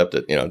it or accept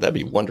it. That'd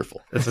be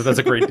wonderful. That's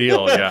a great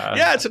deal. Yeah,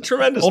 yeah, it's a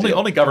tremendous deal.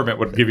 Only government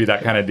would give you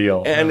that kind of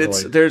deal. And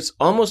there's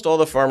almost all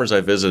the farmers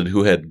I visited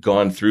who had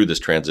gone through this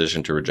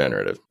transition to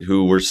regenerative,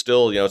 who were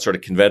still, sort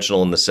of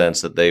conventional in the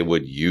sense that they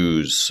would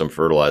use some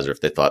fertilizer if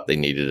they thought they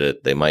needed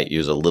it. They might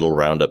use a little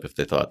Roundup if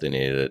they thought they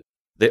needed it.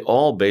 They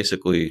all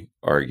basically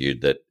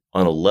argued that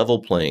on a level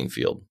playing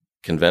field,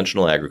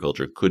 conventional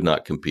agriculture could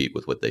not compete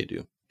with what they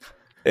do.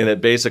 And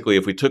that basically,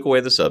 if we took away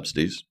the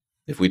subsidies,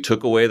 if we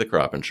took away the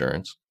crop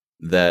insurance,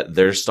 that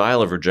their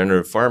style of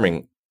regenerative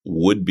farming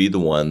would be the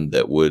one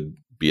that would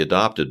be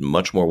adopted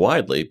much more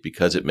widely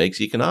because it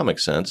makes economic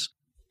sense.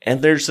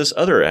 And there's this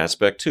other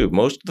aspect too.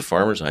 Most of the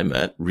farmers I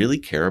met really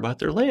care about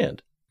their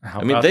land.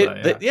 How about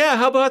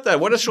that?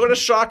 What a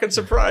shock and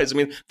surprise.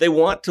 They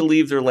want to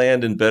leave their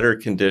land in better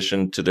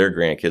condition to their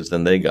grandkids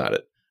than they got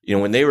it.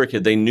 When they were a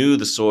kid, they knew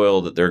the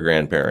soil that their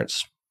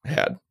grandparents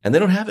had, and they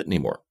don't have it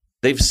anymore.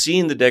 They've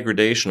seen the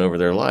degradation over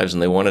their lives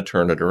and they want to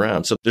turn it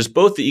around. So there's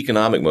both the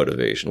economic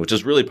motivation, which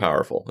is really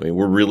powerful.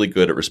 We're really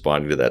good at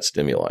responding to that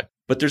stimuli.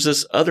 But there's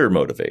this other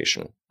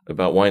motivation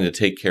about wanting to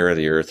take care of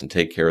the earth and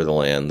take care of the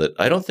land that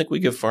I don't think we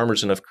give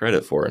farmers enough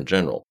credit for in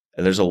general.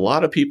 And there's a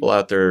lot of people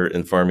out there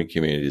in farming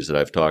communities that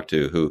I've talked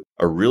to who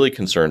are really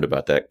concerned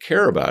about that,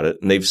 care about it,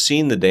 and they've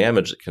seen the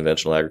damage that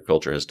conventional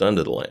agriculture has done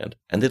to the land,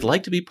 and they'd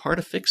like to be part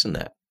of fixing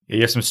that.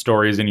 You have some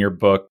stories in your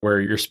book where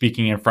you're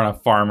speaking in front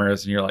of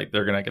farmers and you're like,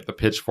 they're going to get the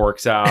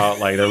pitchforks out.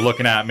 Like they're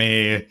looking at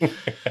me,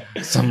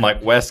 some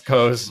like West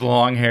Coast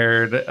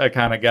long-haired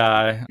kind of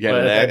guy. Yeah,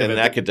 an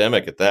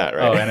academic at that,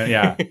 right? Oh, and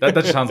yeah, that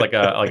just sounds like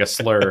a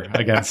slur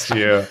against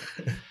you.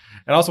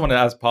 And I also want to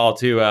ask Paul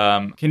too,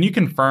 can you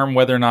confirm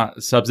whether or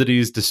not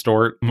subsidies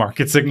distort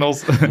market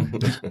signals?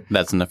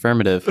 That's an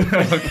affirmative.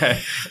 Okay,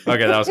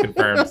 that was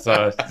confirmed.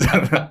 So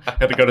I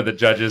had to go to the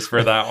judges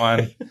for that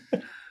one.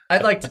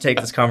 I'd like to take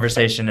this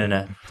conversation in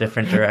a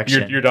different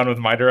direction. You're done with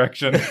my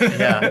direction?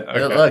 Yeah.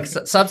 Okay. Look,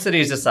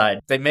 subsidies aside,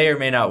 they may or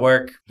may not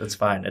work. That's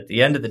fine. At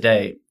the end of the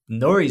day,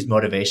 Nori's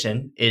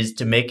motivation is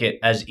to make it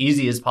as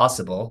easy as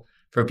possible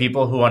for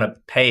people who want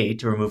to pay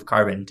to remove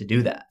carbon to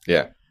do that.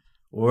 Yeah.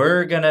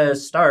 We're going to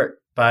start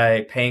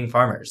by paying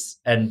farmers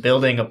and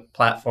building a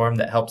platform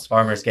that helps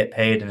farmers get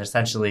paid and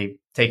essentially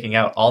taking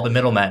out all the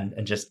middlemen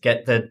and just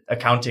get the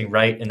accounting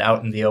right and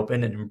out in the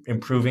open and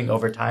improving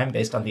over time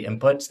based on the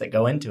inputs that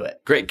go into it.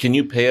 Great. Can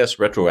you pay us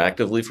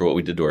retroactively for what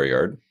we did to our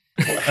yard?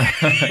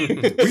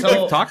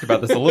 We've talked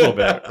about this a little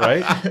bit,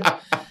 right?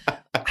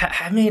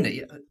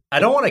 I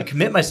don't want to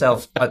commit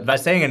myself by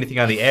saying anything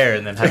on the air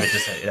and then have it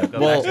just go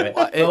back to it.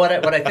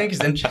 But what I think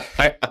is interesting.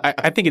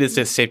 I think it is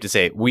just safe to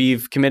say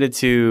we've committed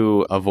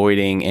to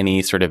avoiding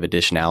any sort of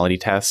additionality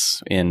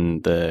tests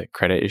in the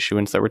credit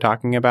issuance that we're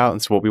talking about.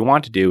 And so what we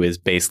want to do is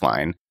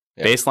baseline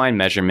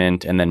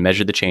measurement, and then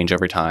measure the change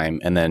over time,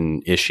 and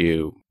then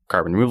issue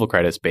carbon removal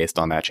credits based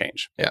on that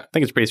change. Yeah. I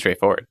think it's pretty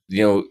straightforward.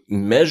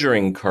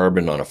 Measuring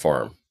carbon on a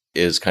farm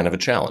is kind of a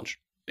challenge.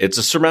 It's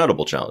a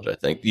surmountable challenge, I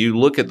think. You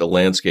look at the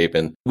landscape,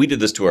 and we did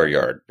this to our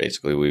yard.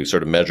 Basically, we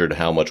sort of measured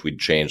how much we'd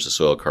changed the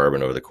soil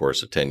carbon over the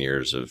course of 10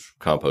 years of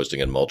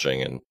composting and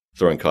mulching and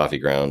throwing coffee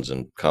grounds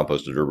and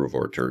composted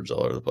herbivore turds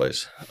all over the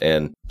place.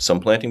 And some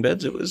planting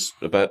beds, it was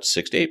about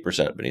 6 to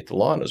 8%. Beneath the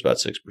lawn, it was about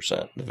 6%.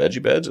 The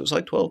veggie beds, it was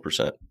like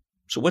 12%.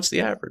 So what's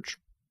the average?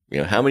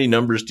 How many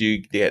numbers do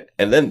you get?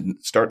 And then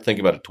start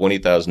thinking about a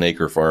 20,000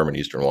 acre farm in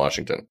Eastern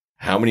Washington.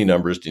 How many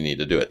numbers do you need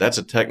to do it? That's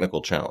a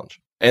technical challenge.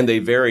 And they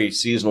vary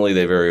seasonally,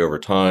 they vary over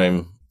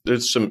time.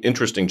 There's some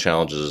interesting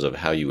challenges of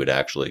how you would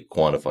actually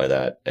quantify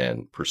that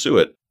and pursue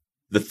it.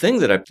 The thing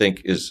that I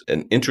think is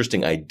an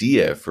interesting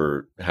idea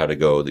for how to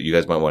go that you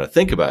guys might want to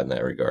think about in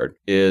that regard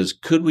is,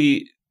 could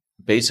we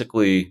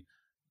basically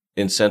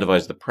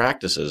incentivize the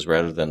practices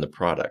rather than the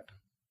product?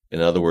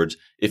 In other words,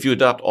 if you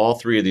adopt all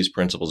three of these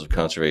principles of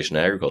conservation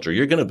agriculture,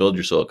 you're going to build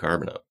your soil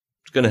carbon up.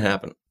 It's going to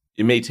happen.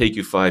 It may take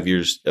you 5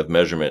 years of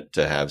measurement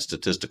to have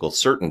statistical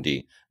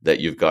certainty that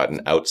you've gotten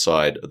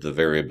outside of the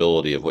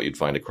variability of what you'd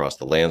find across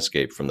the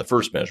landscape from the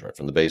first measurement,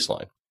 from the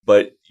baseline.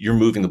 But you're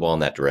moving the ball in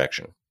that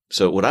direction.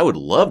 So what I would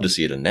love to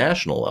see at a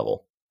national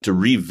level, to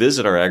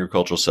revisit our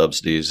agricultural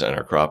subsidies and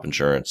our crop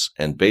insurance,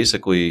 and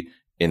basically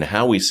in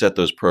how we set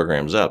those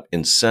programs up,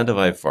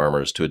 incentivize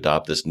farmers to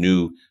adopt this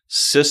new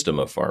system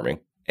of farming,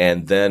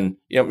 and then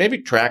maybe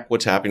track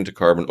what's happening to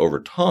carbon over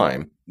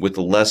time with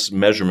less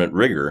measurement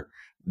rigor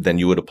than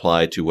you would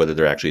apply to whether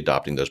they're actually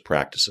adopting those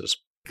practices.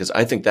 Because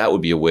I think that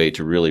would be a way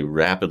to really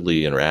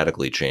rapidly and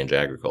radically change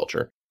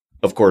agriculture.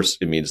 Of course,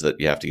 it means that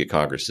you have to get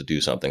Congress to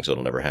do something, so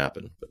it'll never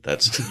happen. But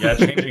that's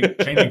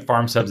changing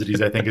farm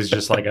subsidies, I think, is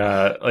just like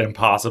an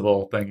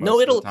impossible thing. No,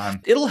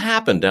 it'll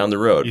happen down the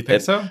road. You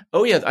think so?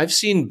 Oh yeah, I've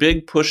seen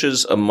big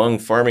pushes among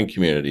farming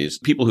communities.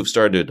 People who've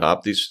started to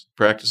adopt these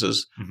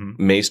practices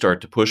may start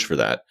to push for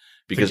that.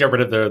 Because to get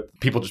rid of the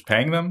people just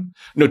paying them?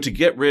 No, to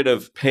get rid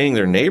of paying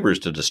their neighbors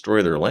to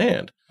destroy their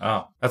land.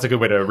 Oh, that's a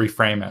good way to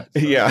reframe it.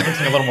 So yeah.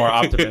 Something a little more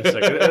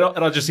optimistic.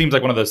 It just seems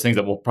like one of those things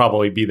that will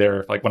probably be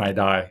there like when I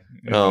die.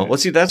 Oh, well,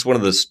 see, that's one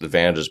of the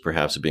advantages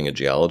perhaps of being a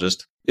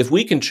geologist. If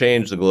we can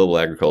change the global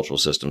agricultural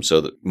system so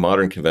that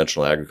modern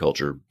conventional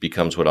agriculture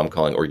becomes what I'm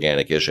calling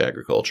organic-ish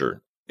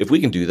agriculture, if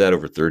we can do that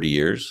over 30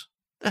 years,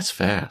 that's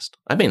fast.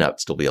 I may not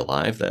still be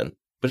alive then,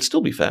 but it'd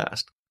still be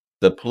fast.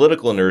 The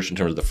political inertia in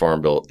terms of the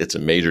Farm Bill, it's a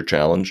major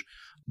challenge.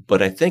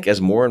 But I think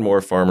as more and more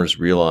farmers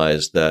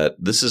realize that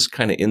this is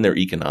kind of in their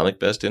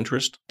economic best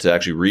interest to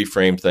actually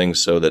reframe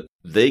things so that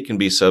they can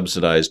be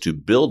subsidized to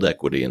build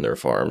equity in their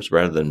farms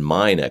rather than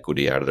mine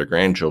equity out of their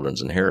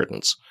grandchildren's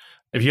inheritance.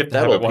 If you have to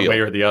have it one way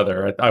or the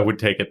other, I would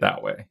take it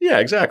that way. Yeah,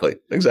 exactly.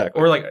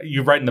 Or like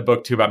you write in the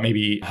book, too, about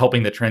maybe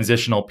helping the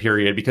transitional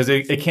period because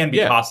it can be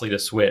costly to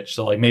switch.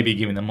 So like maybe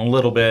giving them a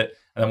little bit.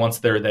 And then once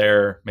they're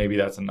there, maybe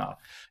that's enough.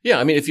 Yeah,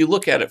 I mean, if you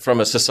look at it from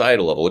a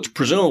societal level, which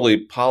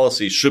presumably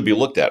policy should be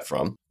looked at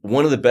from,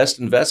 one of the best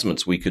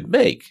investments we could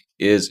make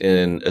is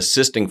in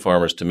assisting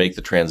farmers to make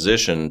the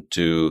transition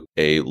to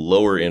a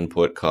lower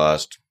input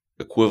cost,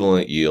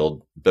 equivalent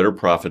yield, better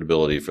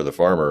profitability for the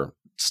farmer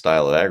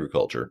style of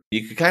agriculture.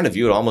 You could kind of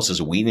view it almost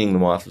as weaning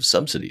them off of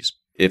subsidies.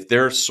 If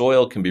their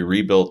soil can be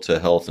rebuilt to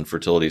health and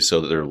fertility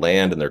so that their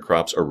land and their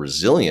crops are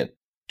resilient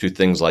to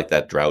things like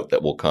that drought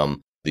that will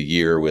come the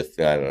year with,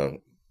 the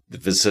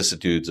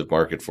vicissitudes of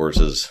market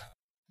forces.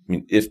 I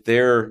mean, if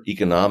their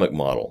economic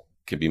model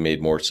can be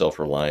made more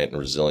self-reliant and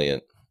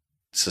resilient,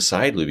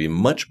 society would be a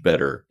much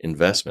better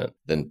investment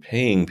than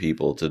paying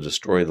people to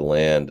destroy the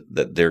land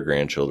that their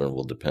grandchildren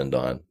will depend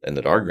on and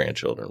that our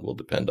grandchildren will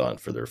depend on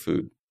for their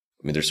food.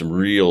 I mean, there's some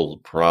real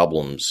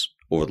problems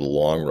over the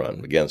long run.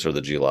 Again, sort of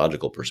the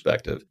geological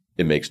perspective.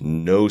 It makes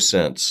no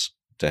sense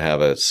to have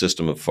a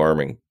system of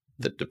farming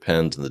that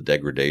depends on the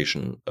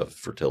degradation of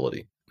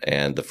fertility.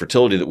 And the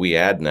fertility that we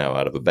add now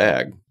out of a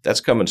bag,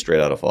 that's coming straight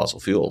out of fossil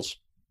fuels.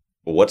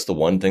 But what's the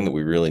one thing that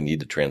we really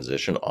need to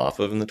transition off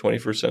of in the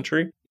 21st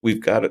century?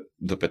 We've got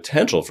the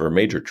potential for a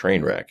major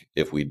train wreck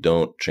if we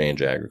don't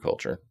change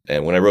agriculture.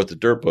 And when I wrote the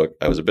Dirt book,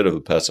 I was a bit of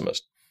a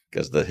pessimist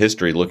because the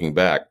history looking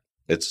back,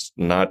 it's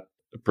not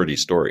a pretty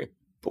story.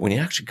 But when you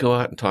actually go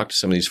out and talk to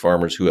some of these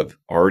farmers who have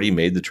already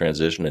made the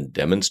transition and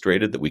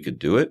demonstrated that we could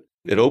do it,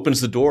 it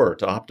opens the door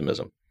to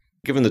optimism.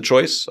 Given the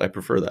choice, I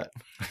prefer that.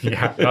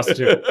 Yeah, us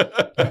too.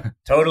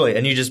 Totally.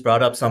 And you just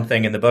brought up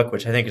something in the book,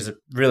 which I think is a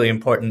really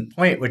important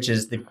point, which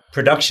is the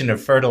production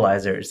of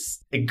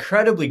fertilizers.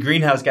 Incredibly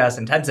greenhouse gas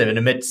intensive and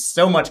emits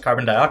so much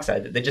carbon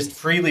dioxide that they just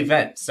freely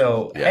vent.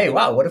 So, Hey,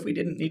 wow, what if we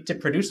didn't need to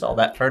produce all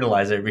that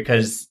fertilizer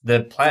because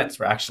the plants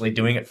were actually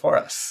doing it for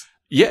us?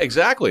 Yeah,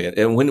 exactly.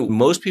 And when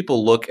most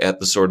people look at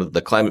the sort of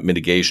the climate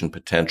mitigation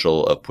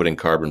potential of putting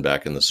carbon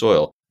back in the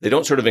soil, they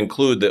don't sort of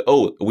include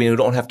that, we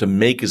don't have to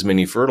make as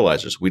many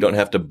fertilizers. We don't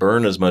have to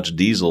burn as much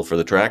diesel for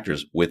the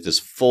tractors with this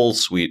full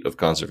suite of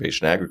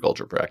conservation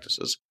agriculture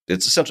practices.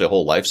 It's essentially a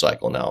whole life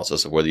cycle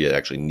analysis of whether you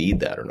actually need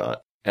that or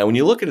not. And when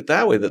you look at it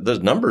that way, those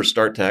numbers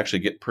start to actually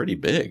get pretty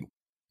big.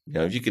 You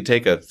know, if you could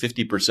take a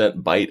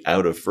 50% bite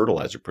out of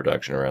fertilizer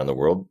production around the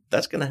world,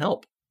 that's going to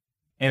help.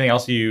 Anything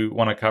else you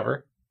want to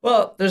cover?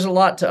 Well, there's a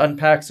lot to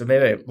unpack, so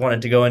maybe I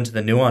wanted to go into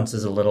the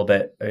nuances a little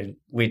bit.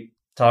 We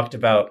talked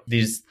about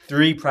these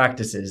 3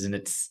 practices, and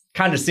it's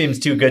kind of seems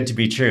too good to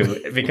be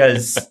true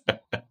because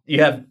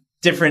you have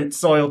different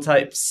soil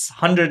types,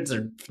 hundreds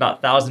or if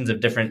not thousands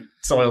of different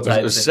soil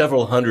types. There's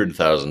several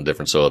 100,000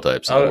 different soil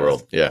types in the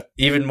world. Yeah.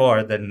 Even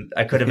more than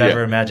I could have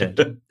ever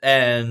imagined.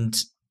 And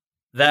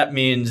that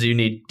means you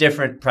need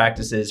different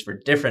practices for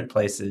different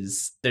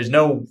places. There's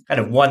no kind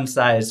of one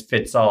size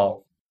fits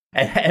all.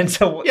 And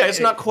so,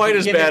 it's not quite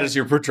as bad as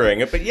you're portraying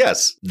it, but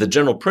yes, the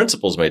general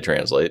principles may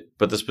translate,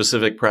 but the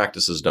specific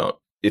practices don't.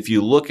 If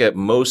you look at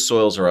most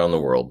soils around the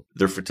world,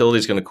 their fertility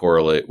is going to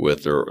correlate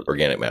with their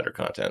organic matter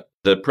content.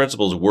 The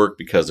principles work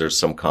because there's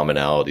some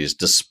commonalities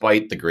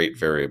despite the great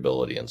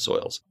variability in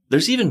soils.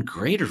 There's even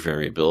greater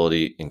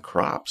variability in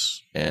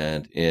crops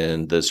and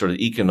in the sort of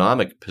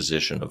economic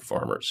position of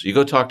farmers. You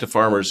go talk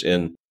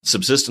to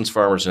subsistence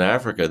farmers in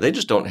Africa, they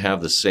just don't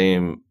have the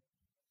same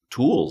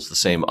tools, the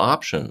same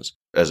options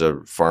as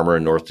a farmer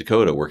in North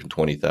Dakota working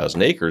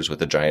 20,000 acres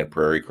with a giant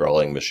prairie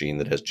crawling machine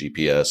that has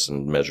GPS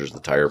and measures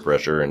the tire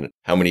pressure and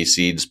how many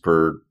seeds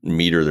per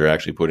meter they're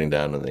actually putting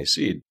down when they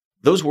seed.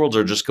 Those worlds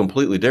are just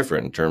completely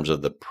different in terms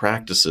of the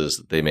practices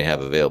that they may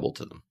have available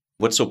to them.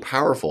 What's so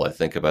powerful, I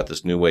think, about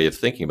this new way of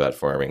thinking about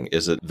farming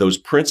is that those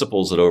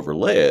principles that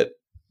overlay it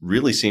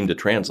really seem to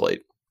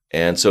translate.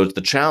 And so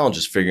the challenge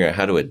is figuring out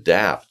how to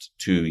adapt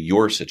to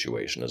your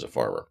situation as a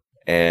farmer.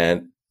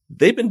 And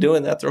they've been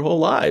doing that their whole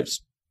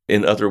lives.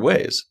 In other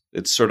ways,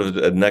 it's sort of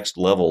a next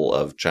level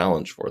of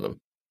challenge for them.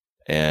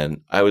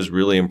 And I was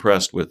really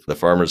impressed with the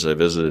farmers I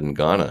visited in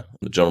Ghana.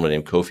 A gentleman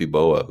named Kofi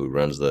Boa, who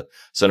runs the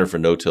Center for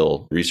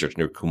No-Till Research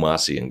near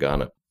Kumasi in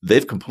Ghana.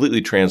 They've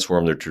completely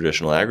transformed their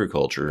traditional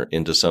agriculture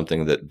into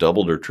something that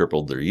doubled or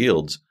tripled their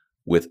yields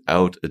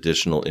without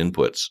additional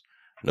inputs.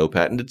 No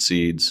patented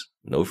seeds,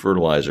 no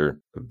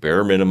fertilizer, a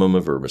bare minimum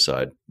of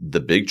herbicide.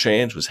 The big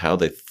change was how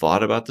they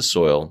thought about the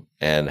soil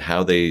and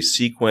how they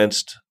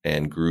sequenced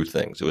and grew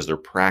things. It was their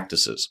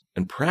practices.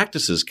 And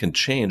practices can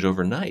change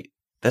overnight.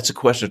 That's a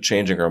question of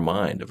changing our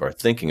mind, of our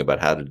thinking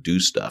about how to do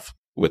stuff.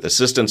 With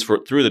assistance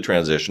through the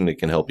transition, it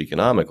can help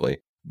economically.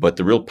 But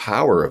the real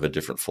power of a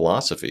different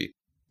philosophy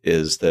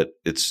is that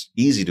it's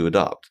easy to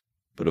adopt.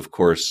 But of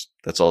course,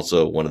 that's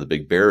also one of the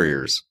big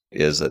barriers,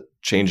 is that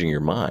changing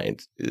your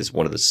mind is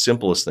one of the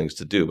simplest things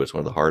to do, but it's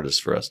one of the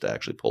hardest for us to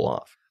actually pull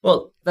off.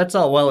 Well, that's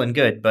all well and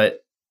good,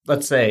 but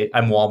let's say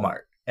I'm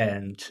Walmart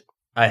and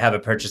I have a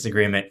purchase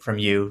agreement from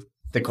you,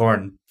 the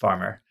corn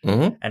farmer,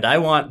 and I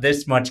want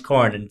this much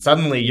corn, and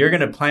suddenly you're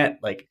going to plant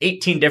like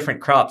 18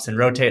 different crops and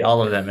rotate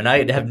all of them, and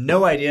I have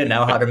no idea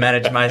now how to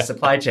manage my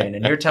supply chain,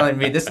 and you're telling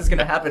me this is going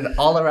to happen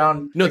all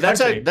around the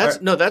country.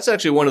 That's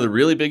actually one of the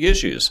really big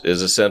issues,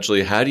 is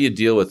essentially how do you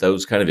deal with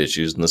those kind of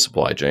issues in the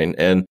supply chain?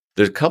 And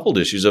there's coupled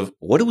issues of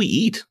what do we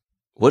eat?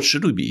 What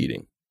should we be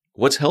eating?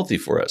 What's healthy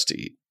for us to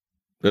eat?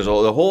 There's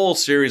a whole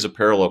series of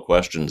parallel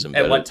questions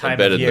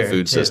embedded in the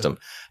food system.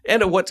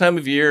 And at what time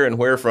of year and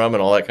where from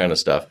and all that kind of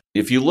stuff.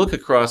 If you look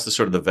across the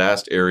sort of the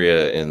vast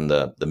area in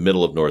the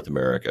middle of North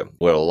America,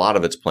 where a lot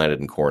of it's planted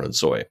in corn and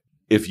soy,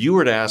 if you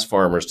were to ask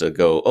farmers to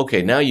go,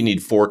 okay, now you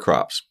need 4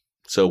 crops.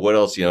 So what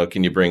else,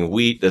 can you bring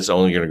wheat that's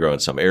only going to grow in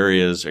some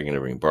areas? Are you going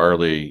to bring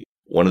barley?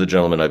 One of the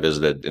gentlemen I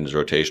visited in his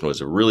rotation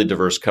was a really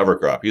diverse cover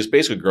crop. He was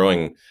basically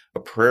growing a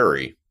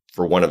prairie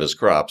for one of his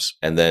crops,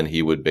 and then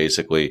he would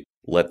basically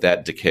let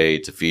that decay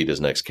to feed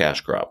his next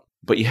cash crop.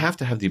 But you have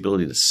to have the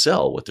ability to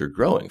sell what they're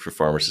growing for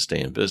farmers to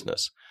stay in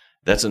business.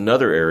 That's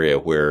another area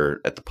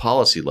where at the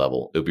policy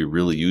level, it would be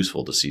really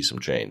useful to see some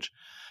change.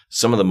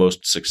 Some of the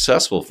most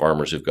successful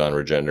farmers who've gone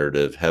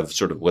regenerative have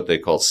sort of what they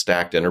call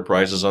stacked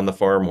enterprises on the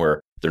farm, where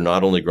they're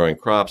not only growing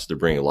crops, they're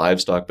bringing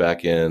livestock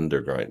back in,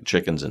 they're growing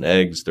chickens and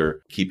eggs,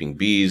 they're keeping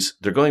bees.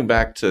 They're going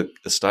back to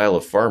a style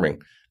of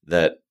farming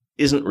that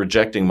isn't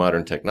rejecting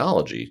modern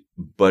technology,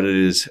 but it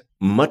is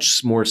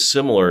much more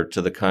similar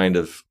to the kind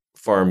of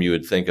farm you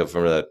would think of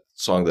from that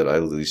song that I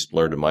at least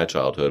learned in my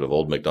childhood of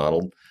Old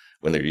MacDonald,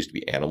 when there used to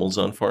be animals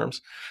on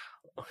farms.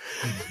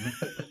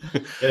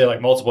 They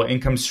like multiple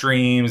income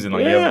streams, and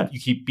you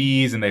keep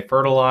bees and they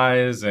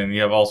fertilize, and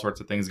you have all sorts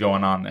of things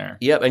going on there.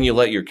 Yep, and you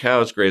let your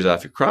cows graze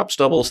off your crop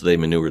stubble so they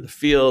manure the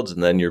fields,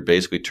 and then you're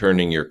basically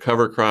turning your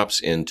cover crops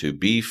into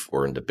beef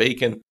or into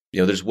bacon.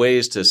 There's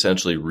ways to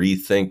essentially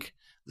rethink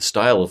the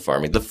style of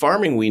farming. The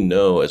farming we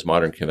know as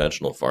modern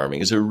conventional farming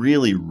is a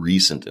really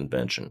recent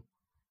invention.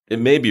 It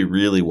may be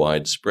really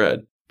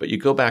widespread, but you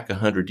go back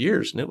 100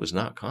 years and it was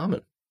not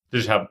common. They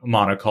just have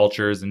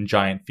monocultures and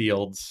giant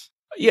fields.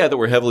 Yeah, that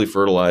were heavily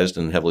fertilized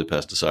and heavily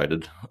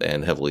pesticided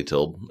and heavily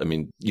tilled. I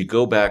mean, you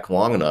go back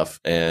long enough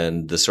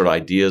and the sort of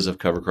ideas of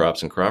cover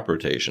crops and crop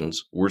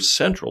rotations were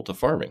central to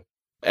farming,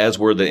 as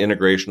were the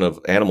integration of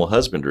animal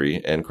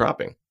husbandry and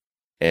cropping.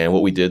 And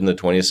what we did in the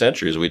 20th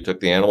century is we took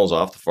the animals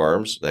off the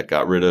farms. That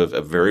got rid of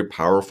a very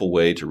powerful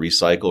way to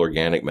recycle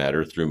organic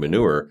matter through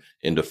manure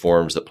into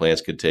forms that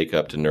plants could take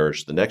up to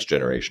nourish the next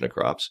generation of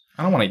crops.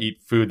 I don't want to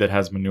eat food that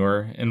has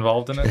manure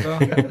involved in it, though.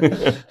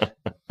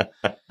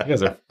 You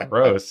guys are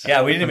gross.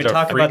 Yeah, we didn't even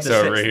talk about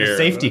the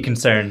safety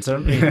concerns.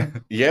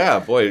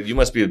 Yeah, boy, you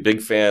must be a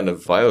big fan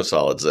of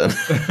biosolids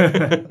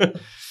then.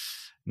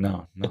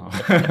 No.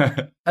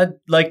 I'd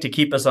like to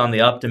keep us on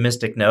the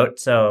optimistic note.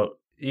 So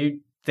you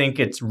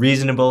think it's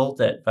reasonable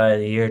that by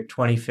the year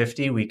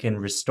 2050, we can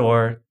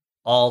restore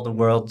all the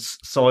world's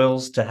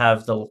soils to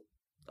have the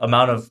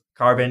amount of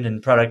carbon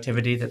and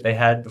productivity that they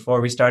had before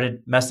we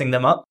started messing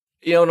them up?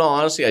 In all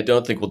honesty, I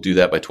don't think we'll do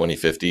that by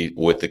 2050,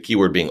 with the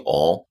keyword being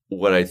all.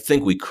 What I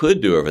think we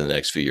could do over the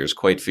next few years,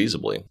 quite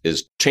feasibly,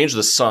 is change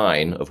the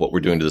sign of what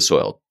we're doing to the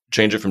soil,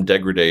 change it from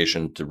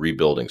degradation to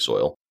rebuilding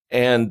soil.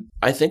 And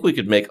I think we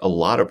could make a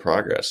lot of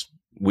progress.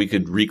 We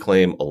could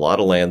reclaim a lot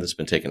of land that's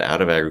been taken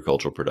out of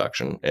agricultural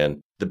production.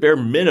 And the bare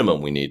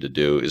minimum we need to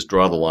do is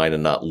draw the line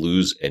and not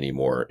lose any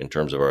more in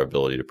terms of our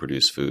ability to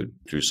produce food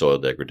through soil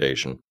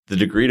degradation. The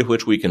degree to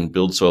which we can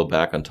build soil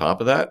back on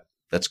top of that,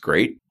 that's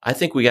great. I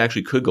think we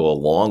actually could go a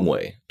long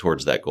way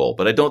towards that goal,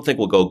 but I don't think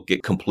we'll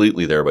get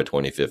completely there by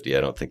 2050.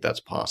 I don't think that's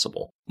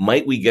possible.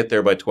 Might we get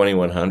there by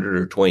 2100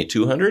 or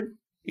 2200?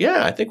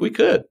 Yeah, I think we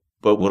could.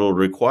 But what it'll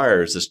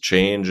require is this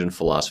change in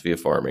philosophy of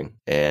farming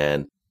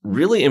and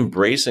really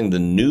embracing the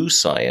new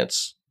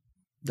science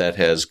that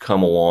has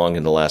come along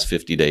in the last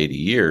 50 to 80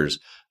 years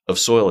of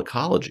soil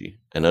ecology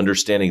and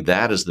understanding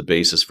that as the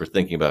basis for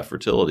thinking about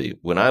fertility.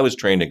 When I was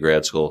trained in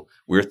grad school,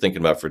 we were thinking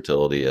about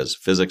fertility as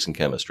physics and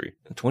chemistry.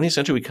 In the 20th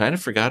century, we kind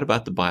of forgot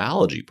about the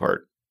biology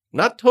part.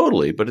 Not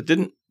totally, but it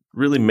didn't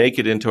really make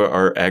it into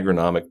our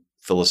agronomic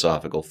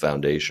philosophical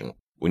foundation.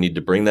 We need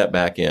to bring that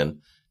back in.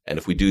 And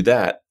if we do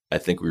that, I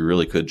think we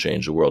really could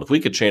change the world. If we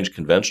could change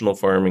conventional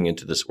farming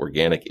into this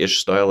organic-ish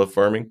style of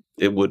farming,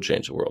 it would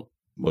change the world.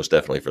 Most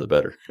definitely for the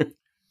better.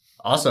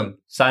 Awesome.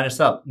 Sign us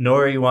up.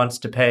 Nori wants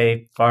to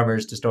pay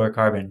farmers to store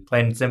carbon.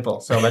 Plain and simple.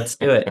 So let's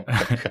do it.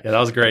 Yeah, that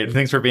was great.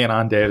 Thanks for being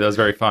on, Dave. That was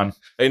very fun.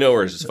 Hey, no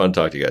worries. It's fun to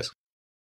talk to you guys.